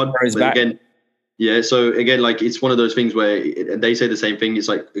replace Odegaard. But again, Yeah. So again, like it's one of those things where they say the same thing. It's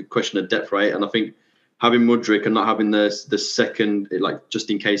like a question of depth, right? And I think having Mudryk and not having the second, like just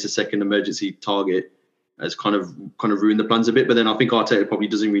in case, a second emergency target has kind of ruined the plans a bit. But then I think Arteta probably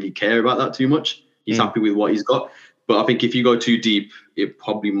doesn't really care about that too much. He's happy with what he's got. But I think if you go too deep, it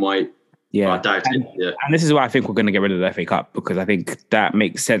probably might. Yeah. I doubt it. Yeah. And this is why I think we're going to get rid of the FA Cup, because I think that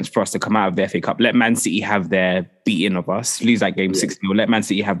makes sense for us to come out of the FA Cup. Let Man City have their beating of us, lose that game 6-0. Let Man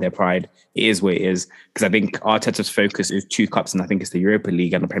City have their pride. It is what it is. Because I think Arteta's focus is 2 cups, and I think it's the Europa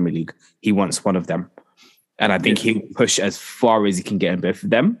League and the Premier League. He wants one of them. And I think he'll push as far as he can get in both of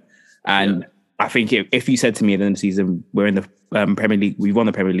them. And I think if you said to me at the end of the season, we're in the Premier League, we won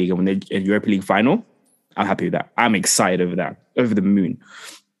the Premier League and we're in the Europa League final, I'm happy with that. I'm excited over that, over the moon.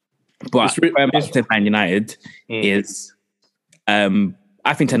 But going back to Man United is,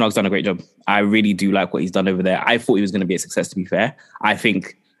 I think Ten Hag's done a great job. I really do like what he's done over there. I thought he was going to be a success, to be fair. I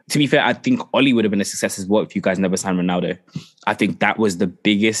think Oli would have been a success as well if you guys never signed Ronaldo. I think that was the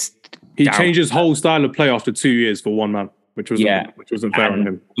biggest. He changed his whole style of play after 2 years for one man, which wasn't fair on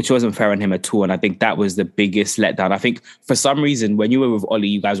him. Which wasn't fair on him at all. And I think that was the biggest letdown. I think for some reason, when you were with Oli,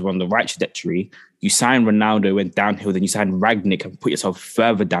 you guys were on the right trajectory. You signed Ronaldo, went downhill, then you signed Ragnick and put yourself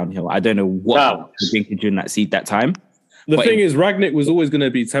further downhill. I don't know what was thinking during that time. The thing is, Ragnick was always going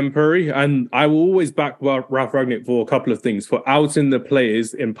to be temporary, and I will always back Ralph Ragnick for a couple of things. For outing the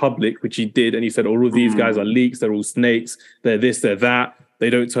players in public, which he did, and he said, all of these guys are leaks, they're all snakes, they're this, they're that,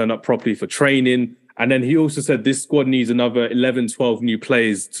 they don't turn up properly for training. And then he also said this squad needs another 11, 12 new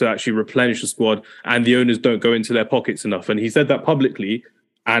players to actually replenish the squad, and the owners don't go into their pockets enough. And he said that publicly,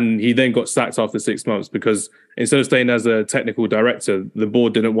 and he then got sacked after 6 months because instead of staying as a technical director, the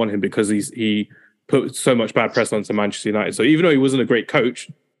board didn't want him because he put so much bad press onto Manchester United. So even though he wasn't a great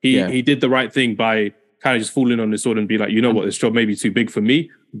coach, he did the right thing by kind of just falling on his sword and be like, you know what, this job may be too big for me,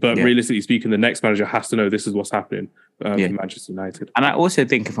 but realistically speaking, the next manager has to know this is what's happening in Manchester United. And I also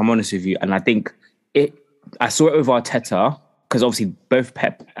think, if I'm honest with you, and I think I saw it with Arteta, because obviously both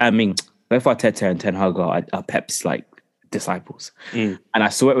Arteta and Ten Hag are Pep's like disciples. And I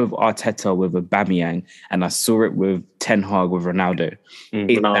saw it with Arteta with Aubameyang, and I saw it with Ten Hag with Ronaldo.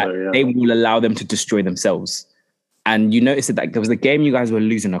 They will allow them to destroy themselves. And you noticed that there was a game you guys were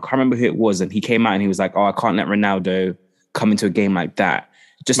losing. I can't remember who it was, and he came out and he was like, "Oh, I can't let Ronaldo come into a game like that."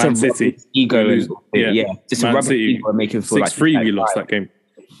 Just Man to City. rub his ego, just to rub his ego and make him feel 6-3 we lost that game.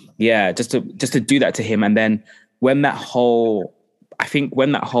 Yeah, just to do that to him. And then when that whole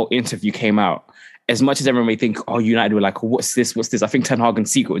interview came out, as much as everyone may think, oh, United were like, what's this? I think Ten Hag and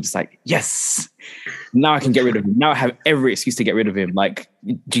Secret were just like, yes, now I can get rid of him. Now I have every excuse to get rid of him. Like,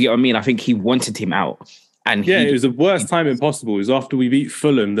 do you get what I mean? I think he wanted him out. And it was the worst timing possible. It was after we beat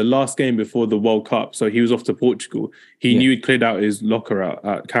Fulham, the last game before the World Cup. So he was off to Portugal. He knew he'd cleared out his locker out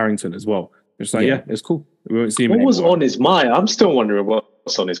at Carrington as well. It's like, it's cool. We won't see him anymore. What was on his mind? I'm still wondering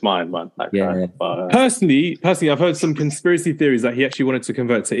what's on his mind, man. Personally, I've heard some conspiracy theories that he actually wanted to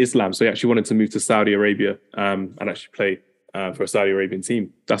convert to Islam. So he actually wanted to move to Saudi Arabia and actually play for a Saudi Arabian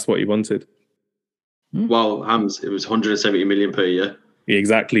team. That's what he wanted. Well, Hams, it was 170 million per year. Yeah,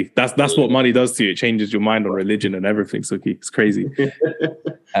 exactly. That's what money does to you. It changes your mind on religion and everything, Suki. It's crazy.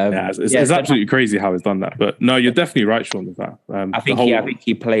 It's absolutely crazy how it's done that. But no, you're definitely right, Sean, with that. I think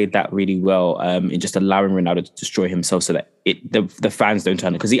he played that really well in just allowing Ronaldo to destroy himself so that the fans don't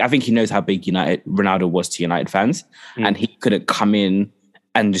turn it. Because I think he knows how big Ronaldo was to United fans, and he couldn't come in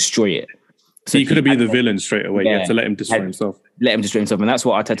and destroy it. So he could have been the villain straight away. You had to let him destroy himself. And that's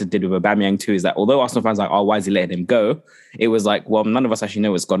what Arteta did with Aubameyang too, is that although Arsenal fans are like, oh, why is he letting him go? It was like, well, none of us actually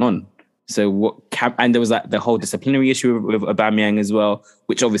know what's gone on. So and there was like the whole disciplinary issue with Aubameyang as well,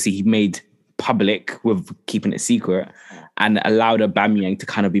 which obviously he made public with keeping it secret, and allowed Aubameyang to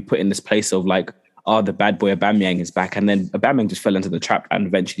kind of be put in this place of like, oh, the bad boy Aubameyang is back. And then Aubameyang just fell into the trap and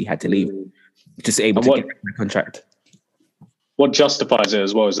eventually had to leave. Just able to get the contract. What justifies it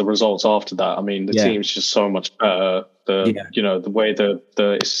as well is the results after that. I mean, the team's just so much better. The way it's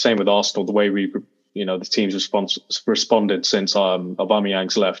the same with Arsenal. The way the team's responded since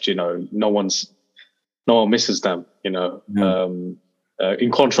Aubameyang's left. No one misses them.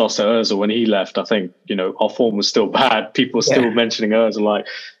 In contrast to Özil, when he left, I think our form was still bad. People are still mentioning Özil. Like,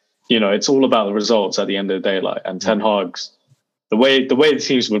 it's all about the results at the end of the day. Like, and Ten Hag's. The way the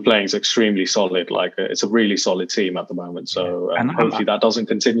teams have been playing is extremely solid. Like, it's a really solid team at the moment. So hopefully that doesn't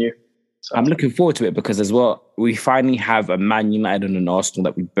continue. So I'm looking forward to it because as well, we finally have a Man United and an Arsenal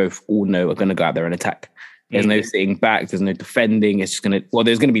that we both all know are going to go out there and attack. There's no sitting back. There's no defending. It's just there's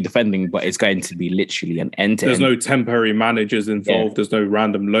going to be defending, but it's going to be literally an end-to-end. There's no temporary managers involved. There's no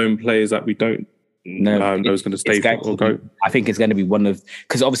random loan players that we don't who's going to stay or go. I think it's going to be one of,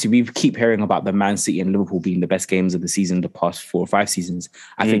 because obviously we keep hearing about the Man City and Liverpool being the best games of the season the past 4 or 5 seasons.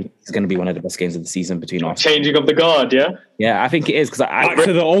 I think it's going to be one of the best games of the season between us. Changing of the guard, yeah? Yeah, I think it is, because back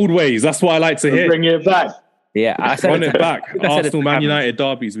to the old ways. That's what I like to hear. Bring it back. Yeah, I said run it back. Arsenal, Man United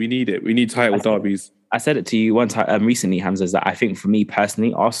derbies. We need it. We need title derbies. I said it to you one time recently, Hamza, is that I think for me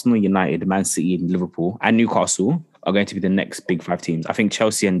personally, Arsenal, United, Man City, and Liverpool and Newcastle are going to be the next big 5 teams. I think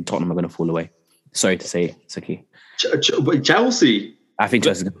Chelsea and Tottenham are going to fall away. Sorry to say it, Suki. Chelsea? I think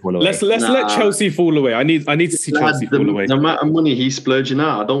Chelsea's going to fall away. Let's let Chelsea fall away. I need to see Chelsea fall away. The amount of money he's splurging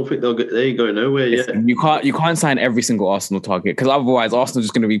out, I don't think they ain't going nowhere yet. You can't sign every single Arsenal target, because otherwise Arsenal's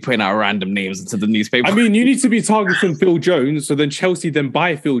just going to be putting out random names into the newspaper. I mean, you need to be targeting Phil Jones, so then Chelsea then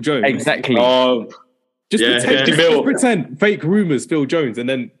buy Phil Jones. Exactly. Just pretend fake rumours, Phil Jones, and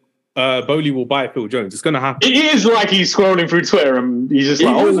then Bowley will buy Phil Jones. It's going to happen. It is like he's scrolling through Twitter and he's just he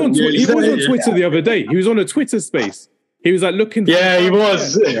was on Twitter the other day. He was on a Twitter space. He was like looking. Yeah, he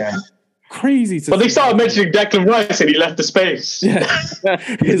was. Yeah. Crazy. But they started mentioning Declan Rice and he left the space. Yeah.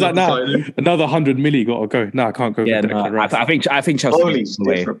 He's like, nah, another 100 milli got to go. No, I can't go. Yeah, I think Chelsea.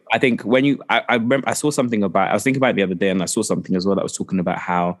 I think when I remember, I saw something about. I was thinking about it the other day, and I saw something as well that was talking about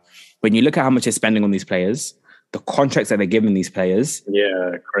how when you look at how much they're spending on these players, the contracts that they're giving these players,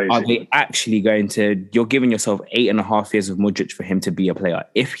 crazy. Are they actually going to? You're giving yourself 8.5 years of Modric for him to be a player.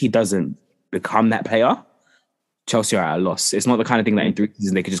 If he doesn't become that player, Chelsea are at a loss. It's not the kind of thing that in 3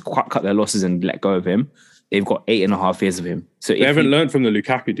 seasons they could just cut their losses and let go of him. They've got 8.5 years of him. So they haven't learned from the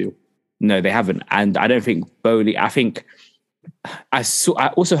Lukaku deal. No, they haven't. And I don't think Bowley. I think I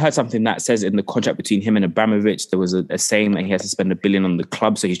also heard something that says in the contract between him and Abramovich, there was a saying that he has to spend $1 billion on the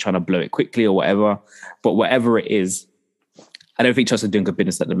club, so he's trying to blow it quickly or whatever. But whatever it is, I don't think Chelsea are doing good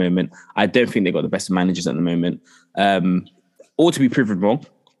business at the moment. I don't think they've got the best managers at the moment. Or to be proven wrong,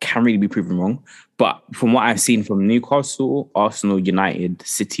 can really be proven wrong. But from what I've seen from Newcastle, Arsenal, United,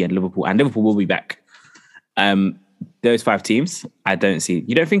 City, and Liverpool will be back. Those 5 teams, I don't see.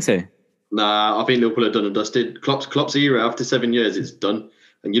 You don't think so? Nah, I think Liverpool are done and dusted. Klopp's era, after 7 years, it's done.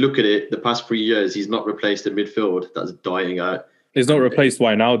 And you look at it, the past 3 years, he's not replaced the midfield that's dying out. He's not replaced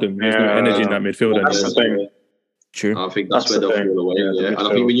Wijnaldum. There's no energy in that midfield anymore. True. I think that's where they'll fall away. Yeah. And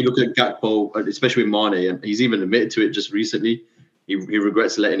I think when you look at Gakpo, especially with Mane, and he's even admitted to it just recently, he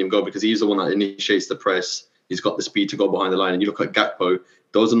regrets letting him go because he's the one that initiates the press. He's got the speed to go behind the line. And you look at Gakpo,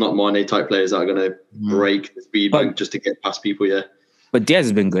 those are not Mane type players that are going to break the speed bank just to get past people, But Diaz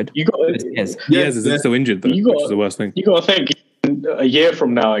has been good. Diaz is still injured, though, which is the worst thing. You got to think, a year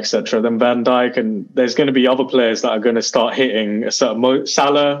from now, etc., then Van Dijk, and there's going to be other players that are going to start hitting a certain...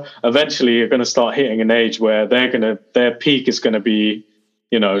 Salah eventually are going to start hitting an age where their peak is going to be,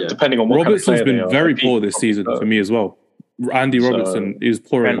 depending on what Robertson's kind of player been very poor this season for me as well. Andy Robertson, he was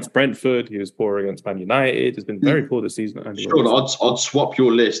poor against Brentford. He was poor against Man United. He's been very poor this season. I'd swap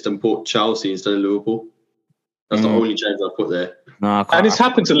your list and put Chelsea instead of Liverpool. That's the only change I'd put there. No, and it's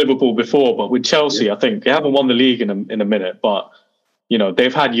happened to Liverpool before, but with Chelsea, I think they haven't won the league in a minute. But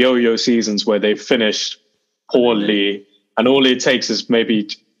they've had yo-yo seasons where they've finished poorly, and all it takes is maybe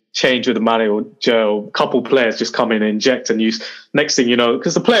change with the manager, a couple players just come in and inject and use. Next thing you know,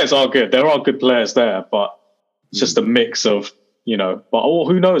 because the players are good, there are good players there, but it's just a mix of, but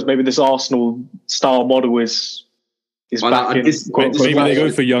who knows? Maybe this Arsenal style model is back in. Maybe they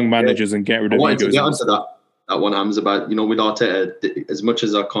go for young managers and get rid of egos. I wanted to get onto that one, Hams, about, with Arteta, as much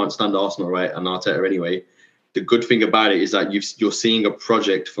as I can't stand Arsenal, right, and Arteta anyway, the good thing about it is that you're seeing a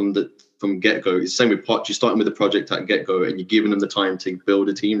project from get-go. It's the same with Poch. You're starting with a project at get-go and you're giving them the time to build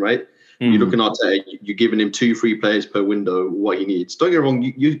a team, right? You're looking at Arteta, you're giving him 2-3 players per window, what he needs. Don't get me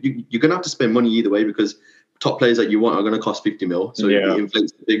wrong, you're going to have to spend money either way because top players that you want are going to cost 50 mil. So it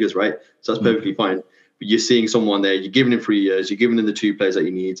inflates the figures, right? So that's perfectly fine. But you're seeing someone there, you're giving him 3 years, you're giving him the 2 players that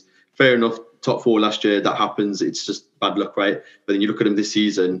he needs. Fair enough, top 4 last year, that happens. It's just bad luck, right? But then you look at him this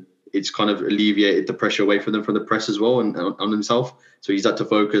season, it's kind of alleviated the pressure away from them from the press as well and on himself. So he's had to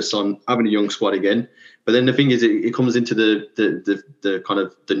focus on having a young squad again. But then the thing is, it comes into the kind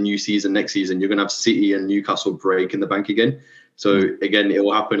of the new season, next season, you're going to have City and Newcastle break in the bank again. So again, it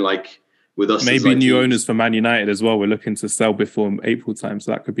will happen like with us. Maybe new owners for Man United as well. We're looking to sell before April time.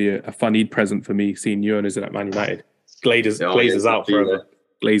 So that could be a fun Eid present for me, seeing new owners at Man United. Glazers out forever.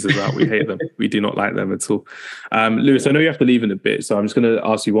 Glazers out. We hate them. We do not like them at all. Lewis, I know you have to leave in a bit, so I'm just going to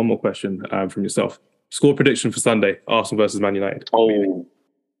ask you one more question from yourself. Score prediction for Sunday, Arsenal versus Man United.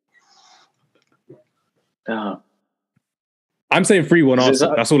 I'm saying 3-1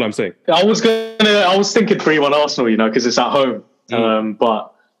 Arsenal. That's all I'm saying. I was thinking 3-1 Arsenal, because it's at home.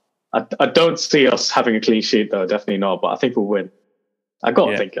 But I don't see us having a clean sheet, though. Definitely not. But I think we'll win. I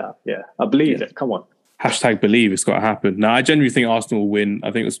got to think that. Yeah, I believe it. Come on. #believe it's got to happen. Now, I genuinely think Arsenal will win. I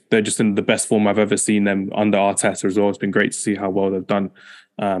think they're just in the best form I've ever seen them under Arteta as well. It's been great to see how well they've done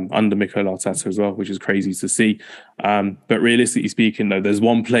under Mikel Arteta as well, which is crazy to see. But realistically speaking, though, there's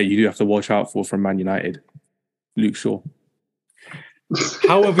one player you do have to watch out for from Man United, Luke Shaw.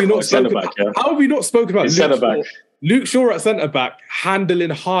 How have we not spoken about Luke Shaw? Luke Shaw at centre-back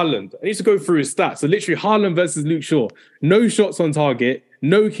handling Haaland. I need to go through his stats. So literally Haaland versus Luke Shaw. No shots on target,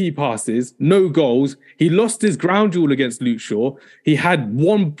 no key passes, no goals. He lost his ground duel against Luke Shaw. He had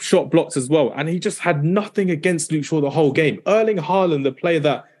one shot blocked as well. And he just had nothing against Luke Shaw the whole game. Erling Haaland, the player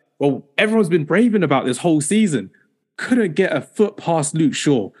that, well, everyone's been raving about this whole season, couldn't get a foot past Luke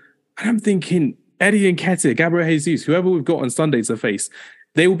Shaw. And I'm thinking, Eddie Nketiah, Gabriel Jesus, whoever we've got on Sunday to face,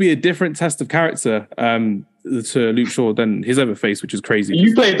 they will be a different test of character to Luke Shaw than he's ever faced, which is crazy.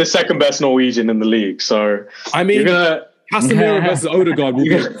 You played the second best Norwegian in the league, so I mean, Casemiro versus Odegaard will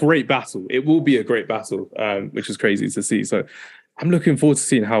be a great battle. It will be a great battle, which is crazy to see. So I'm looking forward to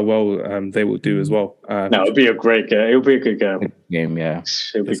seeing how well they will do as well. It'll be a great game. It'll be a good game. Yeah.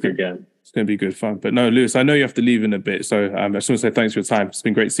 It'll be a good game. It's going to be good fun. But no, Lewis, I know you have to leave in a bit. So I just want to say thanks for your time. It's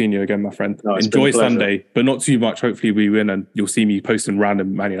been great seeing you again, my friend. No, enjoy Sunday, but not too much. Hopefully we win and you'll see me posting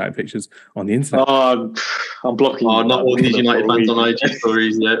random Man United pictures on the internet. I'm blocking you. Not all these United fans on IG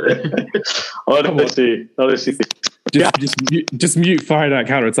stories yet. Honestly. Just mute firing out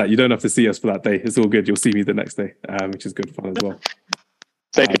counter attack. You don't have to see us for that day. It's all good. You'll see me the next day, which is good fun as well.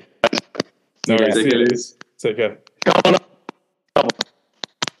 Take it. No worries. See you, Lewis. Take care. Come on.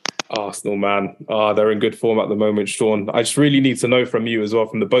 Arsenal, man. They're in good form at the moment, Sean. I just really need to know from you as well,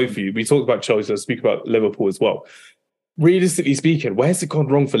 from the both of you. We talked about Chelsea, let's speak about Liverpool as well. Realistically speaking, where's it gone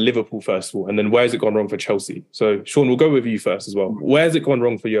wrong for Liverpool, first of all? And then where's it gone wrong for Chelsea? So, Sean, we'll go with you first as well. Where's it gone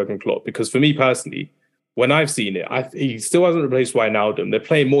wrong for Jurgen Klopp? Because for me personally, when I've seen it, he still hasn't replaced Wijnaldum. They're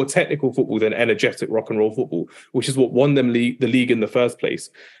playing more technical football than energetic rock and roll football, which is what won them the league in the first place.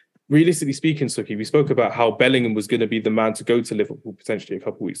 Realistically speaking, Suki, we spoke about how Bellingham was going to be the man to go to Liverpool potentially a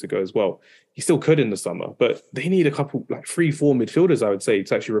couple of weeks ago as well. He still could in the summer, but they need a couple, 3-4 midfielders, I would say,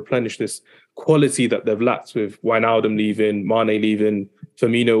 to actually replenish this quality that they've lacked with Wijnaldum leaving, Mane leaving,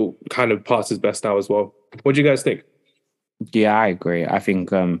 Firmino kind of past his best now as well. What do you guys think? Yeah, I agree. I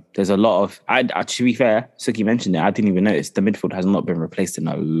think there's a lot of... to be fair, Suki mentioned it, I didn't even notice the midfield has not been replaced in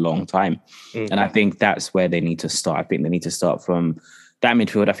a long time. Mm-hmm. And I think that's where they need to start. I think they need to start from that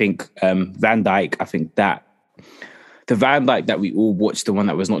midfield. I think Van Dijk, the Van Dijk that we all watched, the one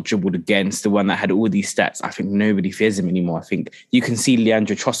that was not dribbled against, the one that had all these stats, I think nobody fears him anymore. I think you can see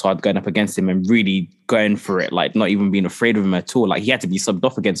Leandro Trossard going up against him and really going for it, not even being afraid of him at all. He had to be subbed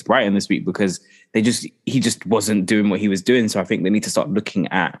off against Brighton this week because he just wasn't doing what he was doing. So I think they need to start looking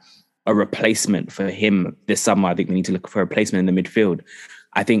at a replacement for him this summer. I think they need to look for a replacement in the midfield.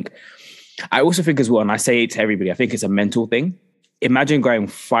 I also think as well, and I say it to everybody, I think it's a mental thing. Imagine going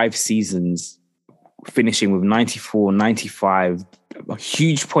 5 seasons, finishing with 94, 95,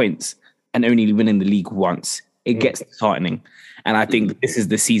 huge points, and only winning the league once. It gets disheartening. And I think this is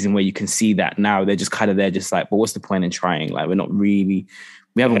the season where you can see that now. They're just kind of there, just but what's the point in trying? We're not really,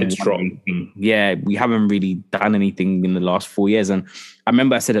 we haven't won anything. Yeah, we haven't really done anything in the last 4 years. And I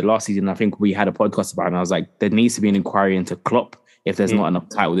remember I said it last season, I think we had a podcast about it, and I was like, there needs to be an inquiry into Klopp if there's not enough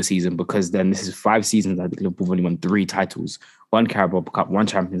title this season, because then this is 5 seasons that Liverpool have only won 3 titles. 1 Carabao Cup, 1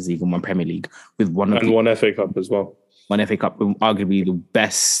 Champions League, and 1 Premier League, with one FA Cup as well. 1 FA Cup, arguably the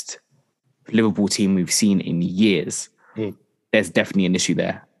best Liverpool team we've seen in years. There's definitely an issue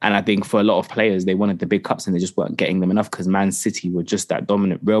there. And I think for a lot of players, they wanted the big cups and they just weren't getting them enough because Man City were just that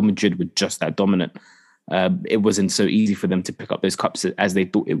dominant. Real Madrid were just that dominant. It wasn't so easy for them to pick up those cups as they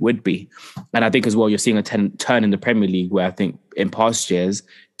thought it would be. And I think as well, you're seeing a turn in the Premier League where I think in past years,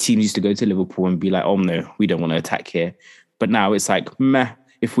 teams used to go to Liverpool and be like, oh no, we don't want to attack here. But now it's meh,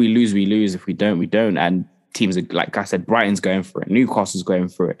 if we lose, we lose. If we don't, we don't. And teams are, like I said, Brighton's going for it. Newcastle's going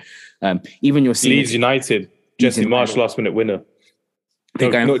for it. Even you're seeing... Leeds United, Jesse Marsch last minute winner.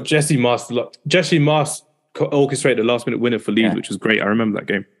 Jesse Marsch orchestrated the last minute winner for Leeds, which was great. I remember that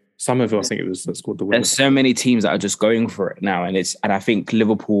game. Somerville, I think it was, that scored the winner. There's so many teams that are just going for it now. And I think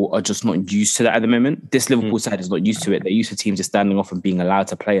Liverpool are just not used to that at the moment. This Liverpool side is not used to it. They're used to teams just standing off and being allowed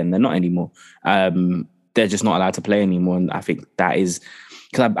to play, and they're not anymore. They're just not allowed to play anymore. And I think that is...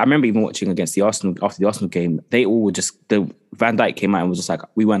 Because I remember even watching against the Arsenal, after the Arsenal game, they all were just... Van Dijk came out and was just like,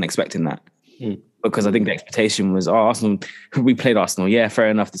 we weren't expecting that. Because I think the expectation was, Arsenal, we played Arsenal. Yeah, fair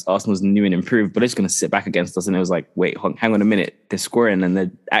enough. This Arsenal's new and improved, but they're just going to sit back against us. And it was like, wait, hang on a minute. They're scoring and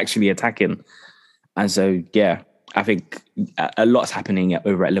they're actually attacking. And so, yeah, I think a lot's happening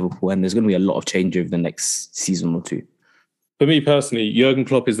over at Liverpool, and there's going to be a lot of change over the next season or two. For me personally, Jurgen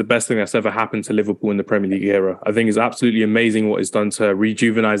Klopp is the best thing that's ever happened to Liverpool in the Premier League era. I think it's absolutely amazing what he's done to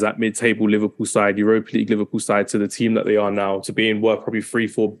rejuvenise that mid-table Liverpool side, Europa League Liverpool side, to the team that they are now, to being worth probably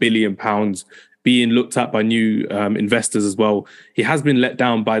 £3-4 billion, being looked at by new investors as well. He has been let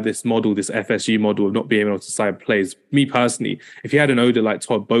down by this model, this FSG model of not being able to sign players. Me personally, if he had an owner like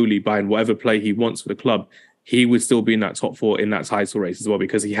Todd Boehly buying whatever play he wants for the club, he would still be in that top four in that title race as well,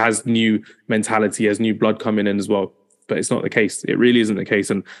 because he has new mentality, has new blood coming in as well. But it's not the case. It really isn't the case.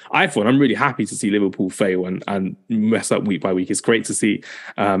 And I'm really happy to see Liverpool fail and mess up week by week. It's great to see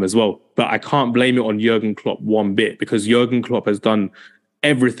as well. But I can't blame it on Jurgen Klopp one bit, because Jurgen Klopp has done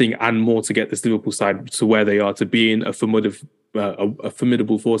everything and more to get this Liverpool side to where they are, to being a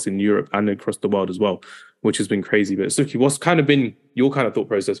formidable force in Europe and across the world as well, which has been crazy. But Suki, what's kind of been your kind of thought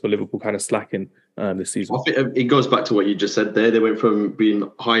process for Liverpool kind of slacking this season? I think it goes back to what you just said there. They went from being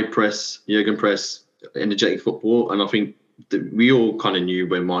high press, Jurgen press, energetic football, and I think we all kind of knew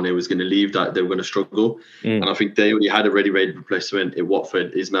when Mane was going to leave that they were going to struggle. And I think they already had a ready replacement in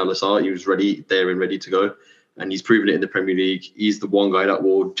Watford, Ismail Assar. He was ready and ready to go, and he's proven it in the Premier League. He's the one guy that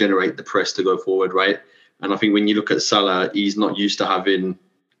will generate the press to go forward, right? And I think when you look at Salah, he's not used to having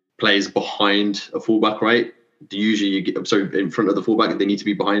players behind a fullback, right? Usually in front of the fullback, they need to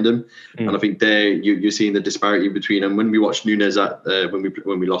be behind him. And I think there you're seeing the disparity between them. When we watched Nunes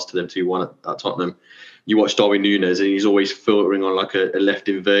when we lost to them 2-1 at Tottenham, you watch Darwin Nunes and he's always filtering on like a left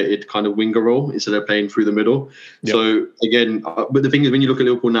inverted kind of winger role instead of playing through the middle. Yep. So again, but the thing is, when you look at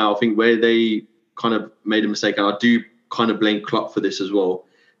Liverpool now, I think where they kind of made a mistake, and I do kind of blame Klopp for this as well.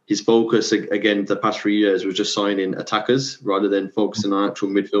 His focus again the past 3 years was just signing attackers rather than focusing on actual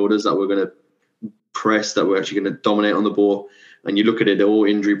midfielders that were going to press, that were actually going to dominate on the ball. And you look at it, they're all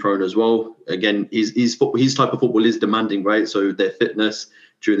injury prone as well. Again, his type of football is demanding, right? So their fitness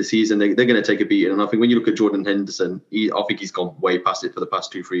during the season, they're going to take a beating. And I think when you look at Jordan Henderson, I think he's gone way past it for the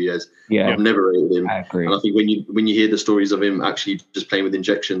past 2-3 years. Yeah, I've never rated him. I agree. And I think when you hear the stories of him actually just playing with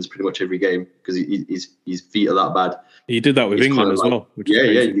injections pretty much every game because his feet are that bad. He did that with England as well.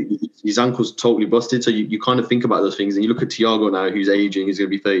 His ankle's totally busted. So you kind of think about those things. And you look at Thiago now, who's aging, he's going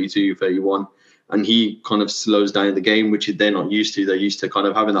to be 32, 31. And he kind of slows down the game, which they're not used to. They're used to kind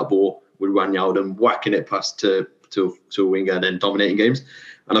of having that ball with Wijnaldum, whacking it past to a winger and then dominating games.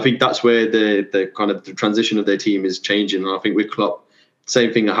 And I think that's where the kind of the transition of their team is changing. And I think with Klopp,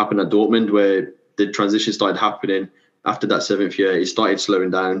 same thing that happened at Dortmund, where the transition started happening after that 7th year. He started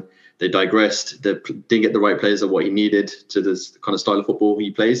slowing down. They digressed. They didn't get the right players of what he needed to this kind of style of football he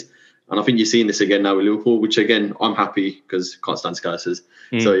plays. And I think you're seeing this again now with Liverpool, which again, I'm happy because can't stand Scousers.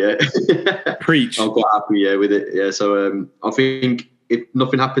 So yeah. Preach. I'm quite happy with it. Yeah. So I think if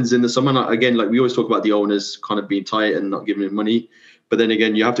nothing happens in the summer, again, like we always talk about the owners kind of being tight and not giving him money. But then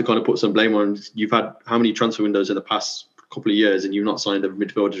again, you have to kind of put some blame on. You've had how many transfer windows in the past couple of years and you've not signed a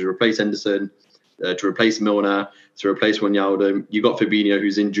midfielder to replace Henderson, to replace Milner, to replace Wijnaldum. You got Fabinho,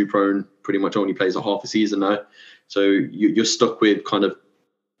 who's injury prone, pretty much only plays a half a season now. So you're stuck with kind of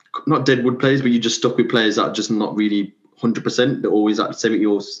not deadwood players, but you're just stuck with players that are just not really 100%. They're always at 70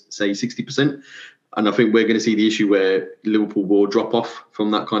 or say 60%. And I think we're going to see the issue where Liverpool will drop off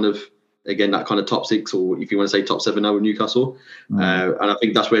from that kind of, again, that kind of top 6, or if you want to say top 7 now with Newcastle. And I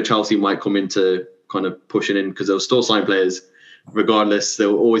think that's where Chelsea might come into kind of pushing in, because they'll still sign players regardless.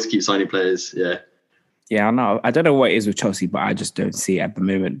 They'll always keep signing players. Yeah. Yeah, I know. I don't know what it is with Chelsea, but I just don't see it at the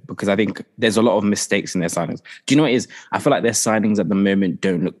moment because I think there's a lot of mistakes in their signings. Do you know what it is? I feel like their signings at the moment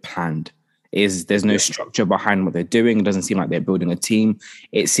don't look planned. There's no structure behind what they're doing. It doesn't seem like they're building a team.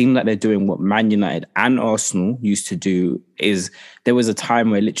 It seemed like they're doing what Man United and Arsenal used to do. There was a time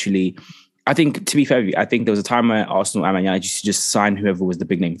where literally, I think, to be fair, I think there was a time where Arsenal and Man United used to just sign whoever was the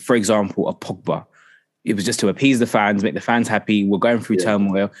big name. For example, a Pogba. It was just to appease the fans, make the fans happy. We're going through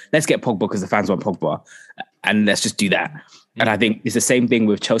turmoil. Let's get Pogba because the fans want Pogba. And let's just do that. And I think it's the same thing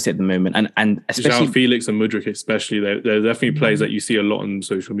with Chelsea at the moment. And especially Felix and Mudryk, especially, they're definitely players that you see a lot on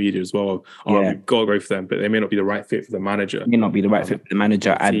social media as well. We've got to go for them, but they may not be the right fit for the manager. May not be the right fit for the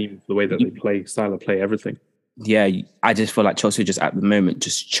manager. The team, the way that they play, style of play, everything. Yeah, I just feel like Chelsea are just at the moment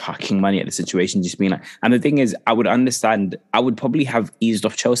just chucking money at the situation, just being like. And the thing is, I would probably have eased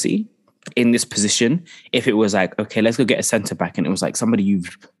off Chelsea in this position if it was like, okay, let's go get a centre back, and it was like somebody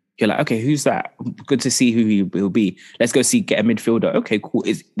you're like, okay, who's that? Good to see who he'll be. Let's go get a midfielder. Okay, cool.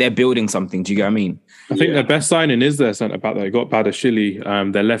 They're building something. Do you get what I mean? I think their best signing is their centre back. They got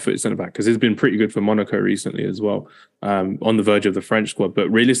Badiashile, their left foot centre back, because he's been pretty good for Monaco recently as well, on the verge of the French squad. But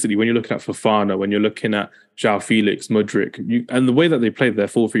realistically, when you're looking at Fofana, when you're looking at João Felix, Mudryk, and the way that they play their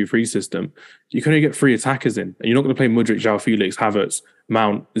 4-3-3 system, you can only get 3 attackers in, and you're not going to play Mudryk, João Felix, Havertz,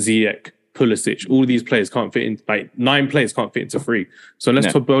 Mount, Ziyech, Pulisic. All of these players can't fit in, like 9 players can't fit into 3. So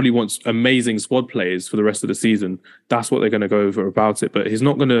unless Todd Bowley wants amazing squad players for the rest of the season, that's what they're going to go over about it. But he's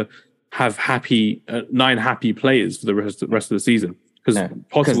not going to have 9 happy players for the rest of the season. Because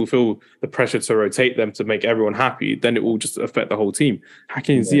Potter will feel the pressure to rotate them to make everyone happy. Then it will just affect the whole team.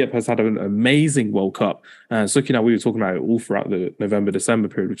 Hakim Ziyech has had an amazing World Cup. So now we were talking about it all throughout the November-December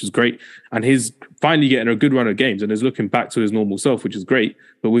period, which is great. And he's finally getting a good run of games and is looking back to his normal self, which is great.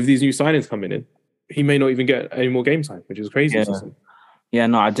 But with these new signings coming in, he may not even get any more game time, which is crazy. Yeah,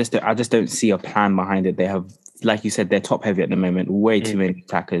 no, I just don't see a plan behind it. They have, like you said, they're top heavy at the moment. Way too many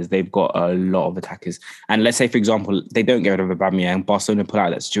attackers. They've got a lot of attackers. And let's say, for example, they don't get rid of Aubameyang. Barcelona pull out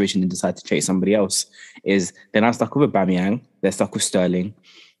of that situation and decide to chase somebody else. They're now stuck with Aubameyang. They're stuck with Sterling.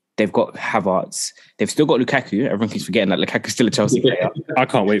 They've got Havertz. They've still got Lukaku. Everyone keeps forgetting that Lukaku's still a Chelsea player. I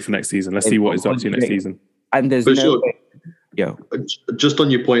can't wait for next season. Let's see what he's up to next season. And there's just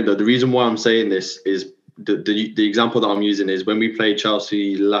on your point though, the reason why I'm saying this is the example that I'm using is when we played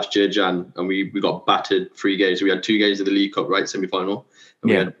Chelsea last year, Jan, and we got battered 3 games. So we had 2 games in the League Cup, right, semi-final, and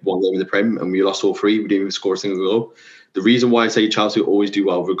we had 1 game in the Prem, and we lost all 3. We didn't even score a single goal. The reason why I say Chelsea always do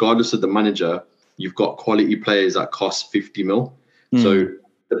well, regardless of the manager, you've got quality players that cost 50 mil. So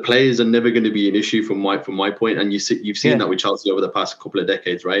the players are never going to be an issue from my point. And you've seen that with Chelsea over the past couple of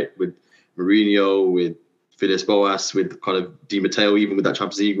decades, right? With Mourinho, with Villas Boas, with kind of Di Matteo, even with that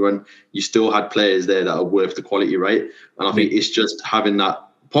Champions League run, you still had players there that are worth the quality, right? And I think it's just having that.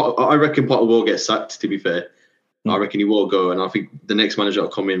 I reckon Potter will get sacked, to be fair. I reckon he will go. And I think the next manager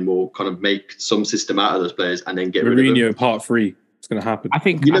that'll come in will kind of make some system out of those players and then get rid of them. Mourinho part 3. It's going to happen.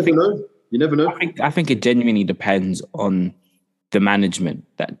 You never know. You never know. I think it genuinely depends on the management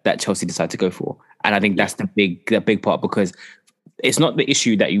that Chelsea decide to go for. And I think that's the big part, because it's not the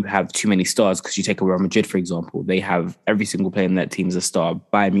issue that you have too many stars, because you take a Real Madrid, for example, they have every single player in that team is a star,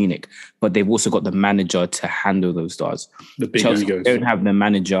 Bayern Munich, but they've also got the manager to handle those stars. The big Chelsea egos don't have the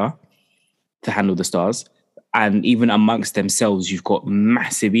manager to handle the stars. And even amongst themselves, you've got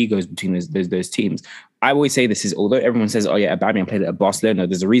massive egos between those teams. I always say this is, although everyone says, oh yeah, Aubameyang played at Barcelona,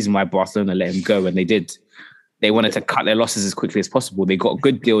 there's a reason why Barcelona let him go, and they did. They wanted to cut their losses as quickly as possible. They got a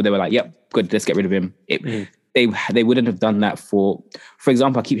good deal. They were like, yep, good, let's get rid of him. They wouldn't have done that for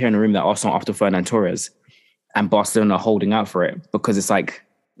example, I keep hearing a rumor that Arsenal after Fernan Torres, and Barcelona are holding out for it because it's like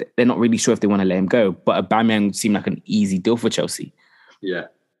they're not really sure if they want to let him go. But Aubameyang seemed like an easy deal for Chelsea. Yeah.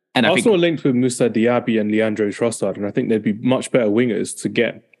 And Arsenal linked with Moussa Diaby and Leandro Trossard, and I think they'd be much better wingers to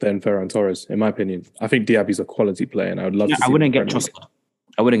get than Ferran Torres, in my opinion. I think Diaby's a quality player, and I would love to see I wouldn't get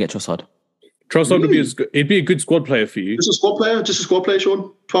Trossard. Trossard would be a good squad player for you. Just a squad player,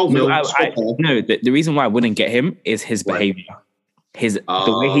 Sean. 12 mil. No, the reason why I wouldn't get him is his behaviour. The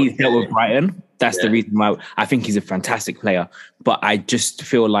way he's dealt with Brighton, that's the reason why I think he's a fantastic player. But I just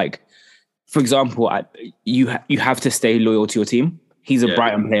feel like, for example, you have to stay loyal to your team. He's a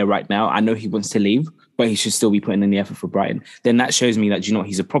Brighton player right now. I know he wants to leave, but he should still be putting in the effort for Brighton. Then that shows me that,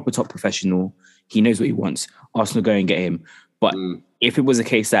 he's a proper top professional. He knows what he wants. Arsenal go and get him. But if it was a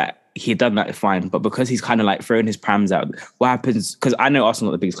case that he had done that, fine. But because he's kind of like throwing his prams out, what happens? Because I know Arsenal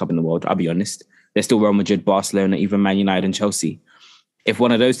are not the biggest club in the world, I'll be honest. They're still Real Madrid, Barcelona, even Man United and Chelsea. If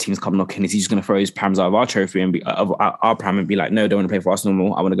one of those teams come knocking, is he just going to throw his prams out of our trophy and our pram and be like, no, don't want to play for Arsenal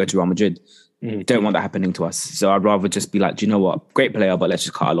more. I want to go to Real Madrid. Don't want that happening to us. So I'd rather just be like, do you know what? Great player, but let's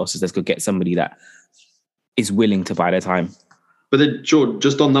just cut our losses. Let's go get somebody that is willing to buy their time. But then, George,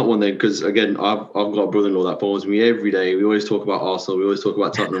 just on that one then, because again, I've got a brother-in-law that follows me every day. We always talk about Arsenal. We always talk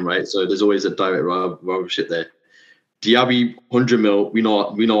about Tottenham, right? So there's always a direct rivalship there. Diaby, 100 mil. We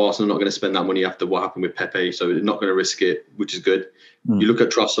know Arsenal are not going to spend that money after what happened with Pepe, so they're not going to risk it, which is good. You look at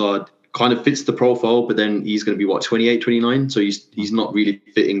Trossard, kind of fits the profile, but then he's going to be 28, 29. So he's not really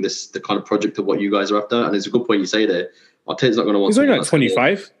fitting the kind of project of what you guys are after. And it's a good point you say there. Arteta's not going to want. He's only like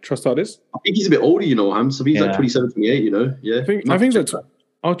 25. Trossard is. I think he's a bit older, Ham. So he's like 27, 28. Yeah. I think that's.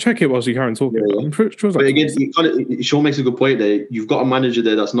 I'll check it whilst you carry on talking. Yeah. I'm pretty sure. But again, Sean makes a good point there. You've got a manager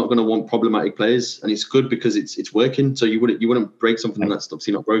there that's not going to want problematic players, and it's good because it's working. So you wouldn't break something that's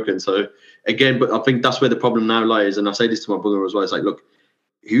obviously not broken. So again, but I think that's where the problem now lies. And I say this to my brother as well. It's like, look,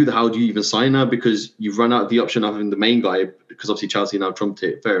 who the hell do you even sign now? Because you've run out of the option of having the main guy. Because obviously Chelsea now trumped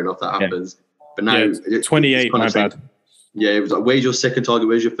it. Fair enough, that happens. But now 28. My bad. Yeah, it was like, where's your second target?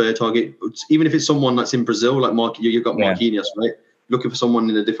 Where's your third target? Even if it's someone that's in Brazil, like you've got Marquinhos, right? Looking for someone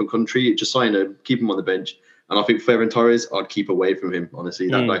in a different country, just sign him, keep him on the bench. And I think Ferran Torres, I'd keep away from him, honestly.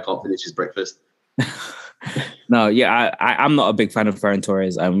 That guy can't finish his breakfast. No, I'm not a big fan of Ferran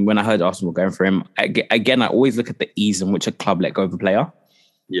Torres. When I heard Arsenal were going for him, again, I always look at the ease in which a club let go of a player.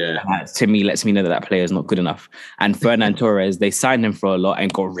 Yeah. To me, lets me know that player is not good enough. And Fernan Torres, they signed him for a lot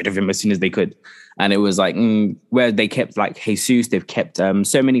and got rid of him as soon as they could. And it was like, where they kept like Jesus, they've kept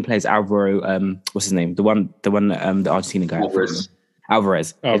so many players. Alvaro, what's his name? The Argentina guy.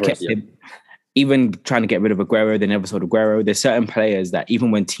 Alvarez. They kept him. Even trying to get rid of Aguero, they never sold Aguero. There's certain players that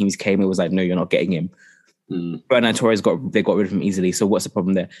even when teams came, it was like, no, you're not getting him. Fernan Torres they got rid of him easily. So what's the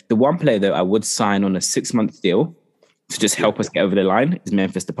problem there? The one player that I would sign on a 6-month deal to just help us get over the line is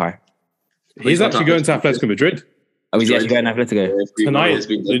Memphis Depay. He's actually going to Atletico Madrid. Oh, he's actually going to Atletico? Tonight,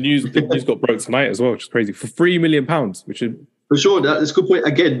 the news got broke tonight as well, which is crazy. For £3 million, which is... For sure, that's a good point.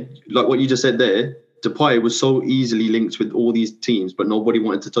 Again, like what you just said there, Depay was so easily linked with all these teams, but nobody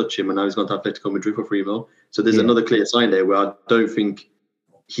wanted to touch him, and now he's gone to Atletico Madrid for $3 million. So there's another clear sign there where I don't think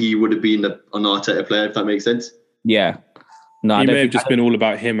he would have been an Arteta player, if that makes sense. Yeah. No, he may have just been all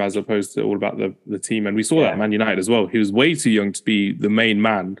about him as opposed to all about the team. And we saw that at Man United as well. He was way too young to be the main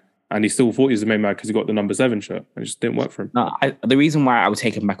man, and he still thought he was the main man because he got the number 7 shirt. And it just didn't work for him. No, the reason why I would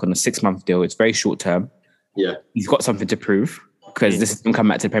take him back on a 6-month deal, it's very short term. Yeah. He's got something to prove, because this is him coming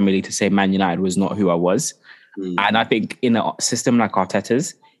back to the Premier League to say Man United was not who I was. And I think in a system like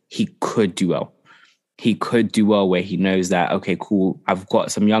Arteta's, he could do well. He could do well where he knows that, okay, cool, I've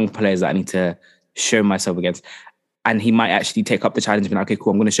got some young players that I need to show myself against. And he might actually take up the challenge and be like, okay,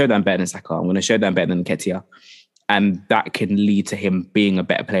 cool, I'm going to show them better than Saka. I'm going to show them better than Nketiah. And that can lead to him being a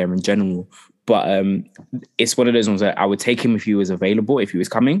better player in general. But it's one of those ones that I would take him if he was available, if he was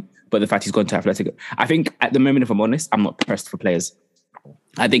coming. But the fact he's gone to Atletico, I think at the moment, if I'm honest, I'm not pressed for players.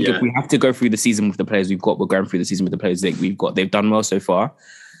 I think if we have to go through the season with the players we've got, we're going through the season with the players that we've got. They've done well so far.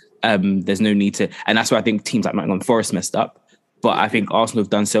 There's no need to. And that's why I think teams like Nottingham Forest messed up. But I think Arsenal have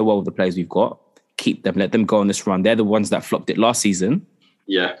done so well with the players we've got. Keep them, let them go on this run. They're the ones that flopped it last season.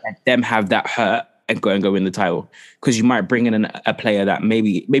 Yeah. Let them have that hurt and go win the title. Because you might bring in a player that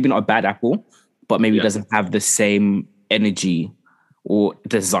maybe not a bad apple, but maybe doesn't have the same energy or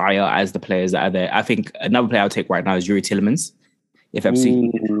desire as the players that are there. I think another player I'll take right now is Yuri Tielemans. If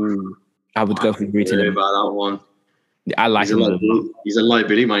absolutely, I would go for Yuri Tielemans. About that one. I like him. He's a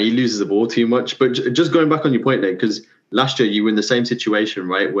liability, man. He loses the ball too much. But just going back on your point there, because last year you were in the same situation,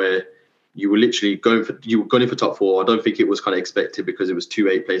 right, where you were literally going in for top 4. I don't think it was kind of expected because it was 2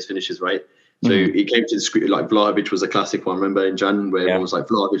 8th-place finishes, right? So it came to the screen, like Vlahovic was a classic one. Remember in Jan where everyone was like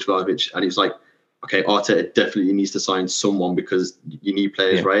Vlahovic, and he was like, okay, Arteta definitely needs to sign someone because you need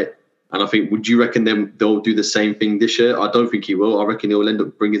players, right? And I think, would you reckon they'll do the same thing this year? I don't think he will. I reckon he'll end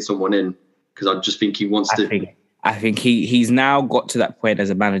up bringing someone in because I just think he wants to. I think he's now got to that point as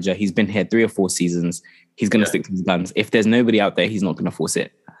a manager. He's been here 3 or 4 seasons. He's going to stick to his guns. If there's nobody out there, he's not going to force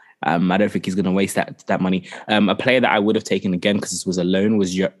it. I don't think he's going to waste that money. A player that I would have taken again because this was a loan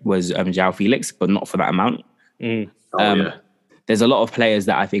was João Felix, but not for that amount. There's a lot of players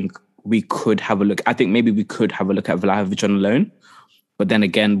that I think we could have a look. I think maybe we could have a look at Vlahovic on loan, but then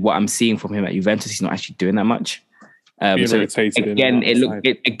again, what I'm seeing from him at Juventus, he's not actually doing that much. So again,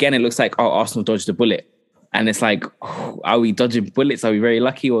 it looks like Arsenal dodged a bullet. And it's like, are we dodging bullets? Are we very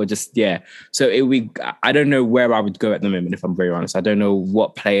lucky or just, So I don't know where I would go at the moment, if I'm very honest. I don't know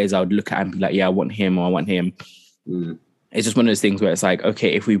what players I would look at and be like, I want him or I want him. It's just one of those things where it's like,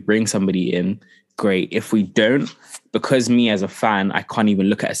 okay, if we bring somebody in, great. If we don't, because me as a fan, I can't even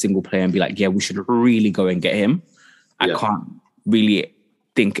look at a single player and be like, we should really go and get him. I can't really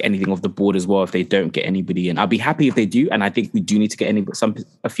think anything off the board as well if they don't get anybody in. I'll be happy if they do, and I think we do need to get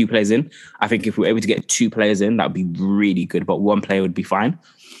a few players in. I think if we're able to get 2 players in, that would be really good, but 1 player would be fine.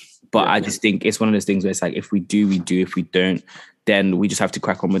 But I just think it's one of those things where it's like, if we do, we do. If we don't, then we just have to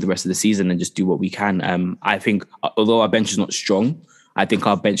crack on with the rest of the season and just do what we can. I think, although our bench is not strong, I think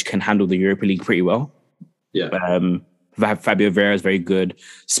our bench can handle the Europa League pretty well. Fabio Vieira is very good.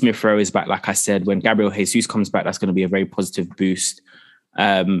 Smith Rowe is back, like I said. When Gabriel Jesus comes back, that's going to be a very positive boost.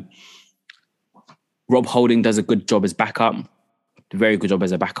 Rob Holding does a good job as backup, very good job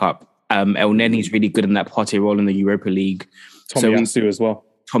as a backup. El Neni's really good in that party role in the Europa League. Tomiyasu as well.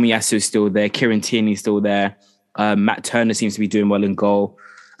 Tomiyasu is still there. Kieran Tierney's still there. Matt Turner seems to be doing well in goal.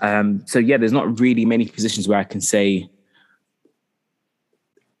 There's not really many positions where I can say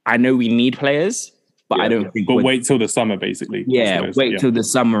I know we need players, but I don't think. But wait till the summer, basically. Wait till the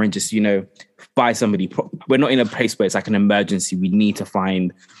summer and just buy somebody. We're not in a place where it's like an emergency. We need to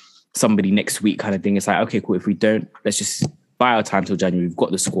find somebody next week kind of thing. It's like, okay, cool. If we don't, let's just buy our time till January. We've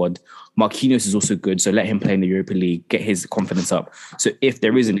got the squad. Marquinhos is also good. So let him play in the Europa League, get his confidence up. So if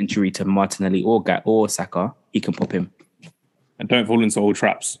there is an injury to Martinelli or Saka, he can pop him. And don't fall into old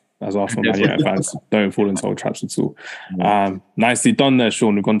traps. as Arsenal Man United fans. Don't fall into old traps at all. Nicely done there,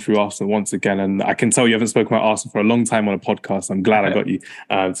 Sean. We've gone through Arsenal once again, and I can tell you haven't spoken about Arsenal for a long time on a podcast. I'm glad I got you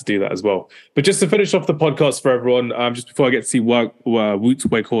to do that as well. But just to finish off the podcast for everyone, just before I get to see Wout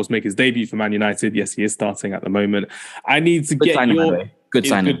Weghorst make his debut for Man United, yes, he is starting at the moment. I need to get your... Good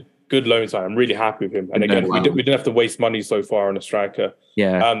signing. Good loan sign. I'm really happy with him. And again, we didn't have to waste money so far on a striker.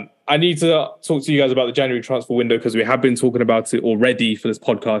 Yeah. I need to talk to you guys about the January transfer window because we have been talking about it already for this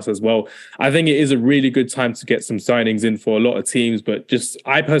podcast as well. I think it is a really good time to get some signings in for a lot of teams, but just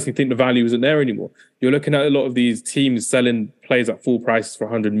I personally think the value isn't there anymore. You're looking at a lot of these teams selling players at full prices for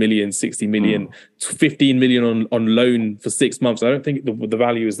 100 million, 60 million, 15 million on loan for 6 months. I don't think the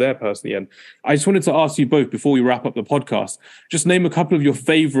value is there personally. And I just wanted to ask you both before we wrap up the podcast, just name a couple of your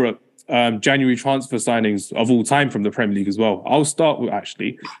favourite January transfer signings of all time from the Premier League as well. I'll start with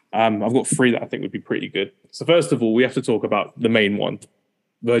actually. I've got 3 that I think would be pretty good. So first of all, we have to talk about the main one.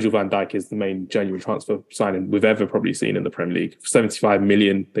 Virgil van Dijk is the main January transfer signing we've ever probably seen in the Premier League. 75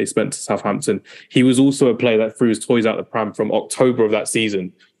 million they spent to Southampton. He was also a player that threw his toys out the pram from October of that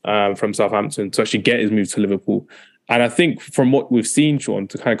season from Southampton to actually get his move to Liverpool. And I think from what we've seen, Sean,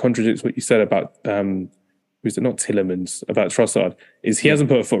 to kind of contradict what you said about was it not Tielemans, about Trossard, is he hasn't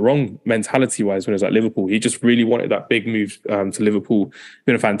put a foot wrong mentality-wise when he was at Liverpool. He just really wanted that big move to Liverpool.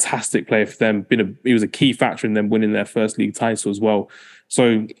 Been a fantastic player for them. He was a key factor in them winning their first league title as well.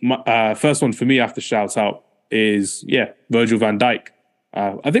 So my, first one for me I have to shout out is, Virgil van Dijk.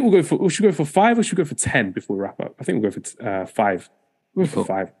 I think we should go for 5 or should we go for 10 before we wrap up? I think we'll go for 5. We'll go for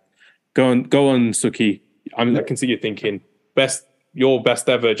 5. Go on, Suki. I can see you thinking, your best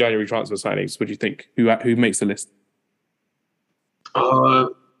ever January transfer signings. What do you think? Who makes the list? I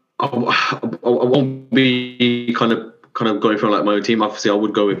won't be kind of going from like my own team. Obviously, I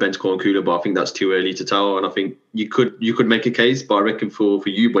would go with Bentancur and Kula, but I think that's too early to tell. And I think you could make a case, but I reckon for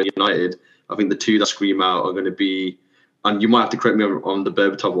you, but United, I think the 2 that scream out are going to be, and you might have to correct me on the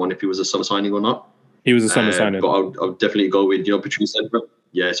Berbatov one if he was a summer signing or not. He was a summer signing, but I'll definitely go with Patrice Evra.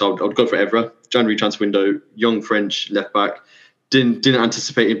 Yeah, so I'd go for Evra. January transfer window, young French left back. Didn't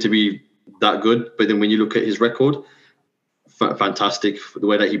anticipate him to be that good, but then when you look at his record, fantastic. The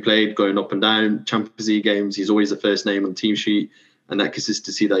way that he played, going up and down, Champions League games, he's always the first name on the team sheet, and that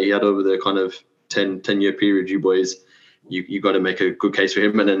consistency that he had over the kind of 10-year period, you boys, you got to make a good case for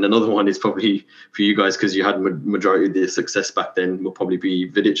him. And then another one is probably for you guys, because you had majority of the success back then, will probably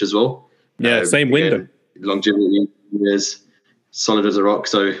be Vidic as well. Yeah, same window. Longevity years, solid as a rock.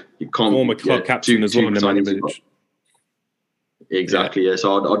 So you can't. Former club captain as well, Nemanja Vidic. Exactly, yeah.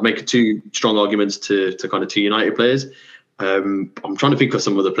 So I'd make 2 strong arguments to kind of 2 United players. I'm trying to think of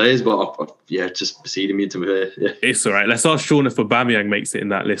some other players, but just proceeding me to me. Yeah. It's all right. Let's ask Sean if Aubameyang makes it in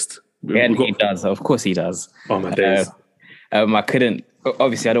that list. He does. Of course he does. Oh, my days. I couldn't.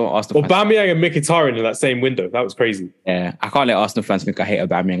 Obviously, I don't want Arsenal fans. Aubameyang and Mkhitaryan in that same window. That was crazy. Yeah, I can't let Arsenal fans think I hate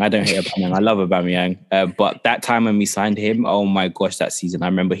Aubameyang. I don't hate Aubameyang. I love Aubameyang. But that time when we signed him, oh my gosh, that season, I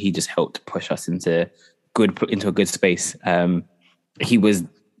remember he just helped push us into a good space. He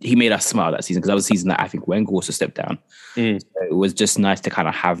made us smile that season because that was a season that I think Wenger also stepped down. So it was just nice to kind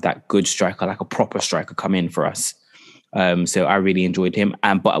of have that good striker, like a proper striker, come in for us. So I really enjoyed him.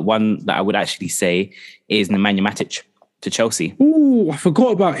 But one that I would actually say is Nemanja Matic to Chelsea. Ooh, I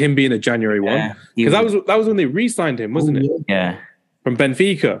forgot about him being a January one. Because that was when they re-signed him, wasn't it? Yeah. From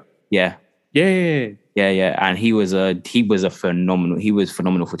Benfica. Yeah. Yeah. And he was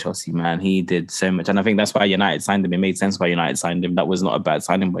phenomenal for Chelsea, man. He did so much. And I think that's why United signed him. It made sense why United signed him. That was not a bad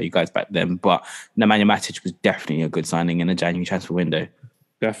signing by you guys back then. But Nemanja Matic was definitely a good signing in the January transfer window.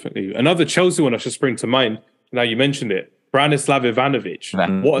 Definitely. Another Chelsea one I should spring to mind. Now you mentioned it. Branislav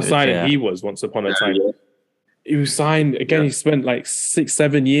Ivanovic. What a signing he was once upon a time. Yeah. He was signed, again, he spent like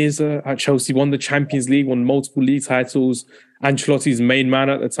 6-7 years at Chelsea, won the Champions League, won multiple league titles. Ancelotti's main man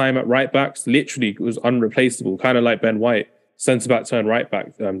at the time at right backs, literally was unreplaceable, kind of like Ben White. Centre-back turned right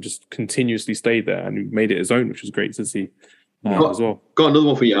back, just continuously stayed there and made it his own, which was great to see as well. Got another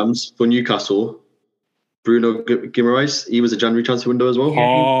one for Yams, for Newcastle. Bruno Guimaraes, he was a January transfer window as well.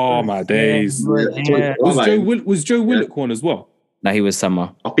 Oh, my days. Yeah. Was Joe Willock one as well? No, he was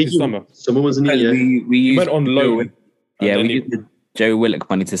summer. I think summer was in the year. We went on loan. Yeah, we used the Joe Willock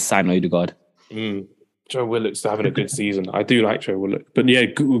money to sign Odegaard. Joe Willock's having a good season. I do like Joe Willock. But yeah,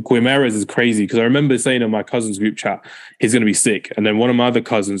 Guimaraes is crazy because I remember saying on my cousin's group chat, he's going to be sick. And then one of my other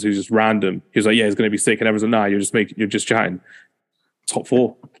cousins who's just random, he was like, yeah, he's going to be sick. And everyone's like, nah, you're just chatting. Top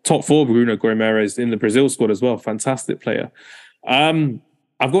four, Bruno Guimaraes in the Brazil squad as well. Fantastic player.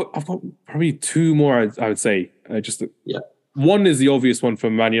 I've got probably 2 more, I would say. One is the obvious one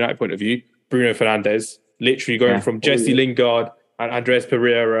from Man United point of view, Bruno Fernandes, literally going from Jesse Lingard and Andreas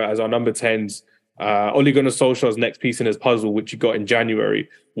Pereira as our number 10s. Ole Gunnar Solskjaer's next piece in his puzzle, which he got in January,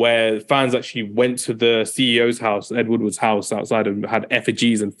 where fans actually went to the CEO's house, Ed Woodward's house outside, and had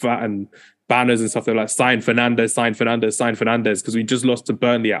effigies and banners and stuff. They were like, sign Fernandes, sign Fernandes, sign Fernandes, because we just lost to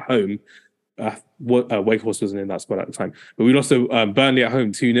Burnley at home. Wakehorse wasn't in that squad at the time, but we lost to Burnley at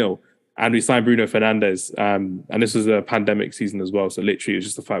home 2-0, and we signed Bruno Fernandes. And this was a pandemic season as well, so literally it was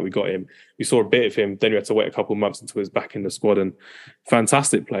just the fact we got him. We saw a bit of him, then we had to wait a couple of months until he was back in the squad, and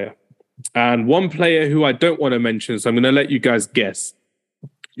fantastic player. And one player who I don't want to mention, so I'm going to let you guys guess.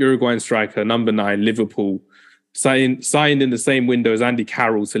 Uruguayan striker, number 9, Liverpool, signed in the same window as Andy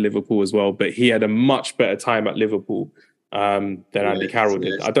Carroll to Liverpool as well, but he had a much better time at Liverpool than Andy Carroll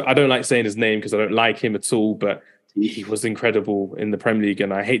did. I don't like saying his name because I don't like him at all, but he was incredible in the Premier League,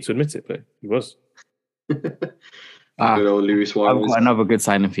 and I hate to admit it, but he was. Good old Luis Suarez. I've got another good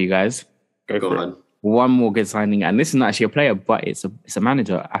signing for you guys. Go for it. One more good signing, and this is not actually a player, but it's a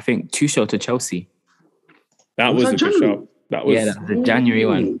manager. I think Tuchel to Chelsea. That was a good shot. That was the January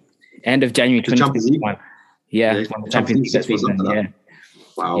one. End of January 2021. Yeah, Champions League season. Yeah.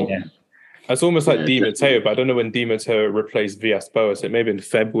 Wow. Yeah. It's almost like Di Matteo, but I don't know when Di Matteo replaced Villas-Boas. It may be in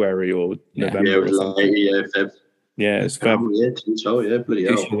February or November. Yeah, it was like Feb. Yeah, it's Feb.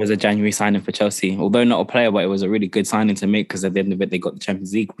 Tuchel was a January signing for Chelsea. Although not a player, but it was a really good signing to make, because at the end of it, they got the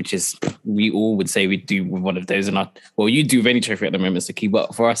Champions League, which is, we all would say we do with one of those. You do with any trophy at the moment, Suki,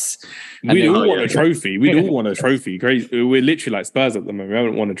 but for us... We'd all want a trophy. We'd all want a trophy. Great. We're literally like Spurs at the moment. We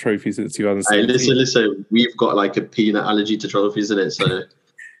haven't won a trophy since 2017. Hey, listen. We've got like a peanut allergy to trophies, in it? So,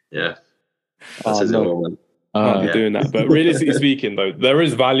 yeah. That's doing that. But realistically speaking, though, there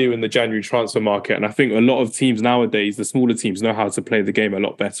is value in the January transfer market, and I think a lot of teams nowadays, the smaller teams, know how to play the game a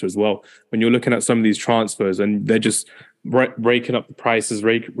lot better as well. When you're looking at some of these transfers, and they're just raking up the prices,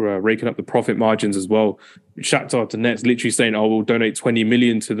 raking up the profit margins as well. Shakhtar Donetsk literally saying, "Oh, we'll donate 20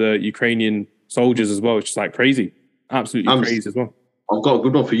 million to the Ukrainian soldiers as well," which is like crazy, absolutely crazy as well. I've got a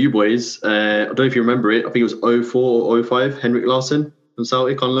good one for you boys. I don't know if you remember it. I think it was 04 or 05. Henrik Larsson from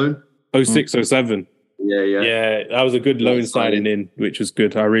Celtic on loan. 06, 07. Yeah, that was a good loan signing in, which was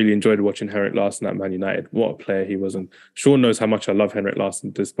good. I really enjoyed watching Henrik Larsson at Man United. What a player he was. And Sean knows how much I love Henrik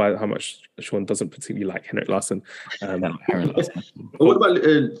Larsson, despite how much Sean doesn't particularly like Henrik Larsson. What about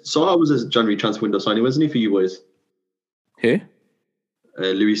Zaha? Was a January transfer window signing, wasn't he, for you boys? Who?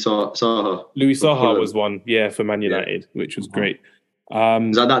 Louis Zaha. Louis Zaha was one, for Man United, which was great.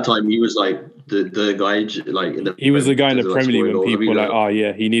 At that time, he was like the guy, like he was the guy in the Premier League when people were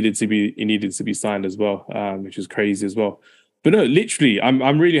like, he needed to be signed as well, which is crazy as well. But no, literally,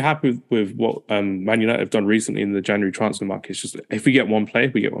 I'm really happy with what Man United have done recently in the January transfer market. It's just, if we get one player,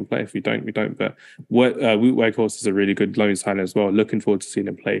 we get one player. If we don't, we don't. But Wout Weghorst is a really good loan signing as well. Looking forward to seeing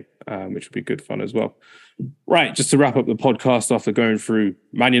him play, which will be good fun as well. Right, just to wrap up the podcast after going through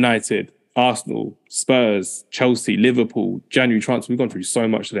Man United, Arsenal, Spurs, Chelsea, Liverpool, January transfer. We've gone through so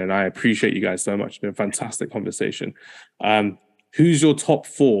much today, and I appreciate you guys so much. It's been a fantastic conversation. Who's your top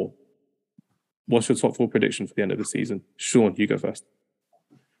 4? What's your top 4 prediction for the end of the season? Sean, you go first.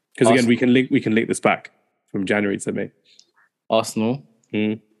 Because again, we can link this back from January to May. Arsenal,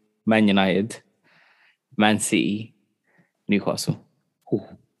 Man United, Man City, Newcastle. Ooh.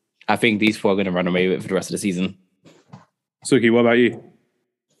 I think these 4 are going to run away with it for the rest of the season. Suki, what about you?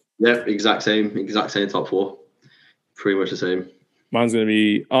 Yep, exact same top 4. Pretty much the same. Mine's going to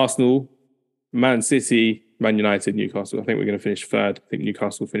be Arsenal, Man City, Man United, Newcastle. I think we're going to finish 3rd. I think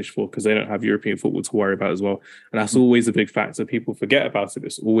Newcastle will finish 4th because they don't have European football to worry about as well. And that's always a big factor. People forget about it.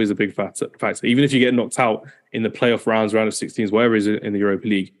 It's always a big factor. Even if you get knocked out in the playoff round of 16s, whatever is in the Europa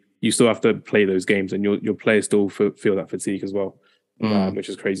League, you still have to play those games, and your players still feel that fatigue as well. Which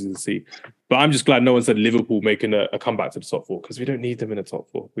is crazy to see. But I'm just glad no one said Liverpool making a comeback to the top 4, because we don't need them in the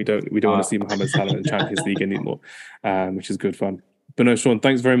top 4. We don't want to see Mohamed Salah in the Champions League anymore, which is good fun. But no, Sean,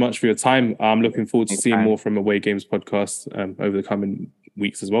 thanks very much for your time. I'm looking forward to seeing more from Away Games podcast over the coming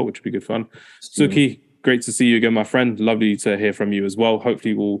weeks as well, which will be good fun. Suki, great to see you again, my friend. Lovely to hear from you as well.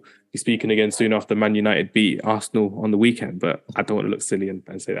 Hopefully we'll be speaking again soon after Man United beat Arsenal on the weekend, but I don't want to look silly and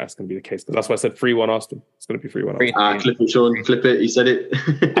say that's going to be the case, because that's why I said 3-1 Arsenal. It's going to be 3-1 clip it, Sean. Clip it. He said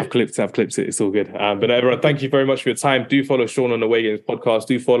it. I've clipped it. It's all good. But everyone, thank you very much for your time. Do follow Sean on the Away Games podcast.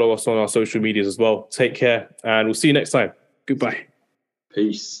 Do follow us on our social medias as well. Take care, and we'll see you next time. Goodbye.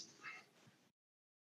 Peace.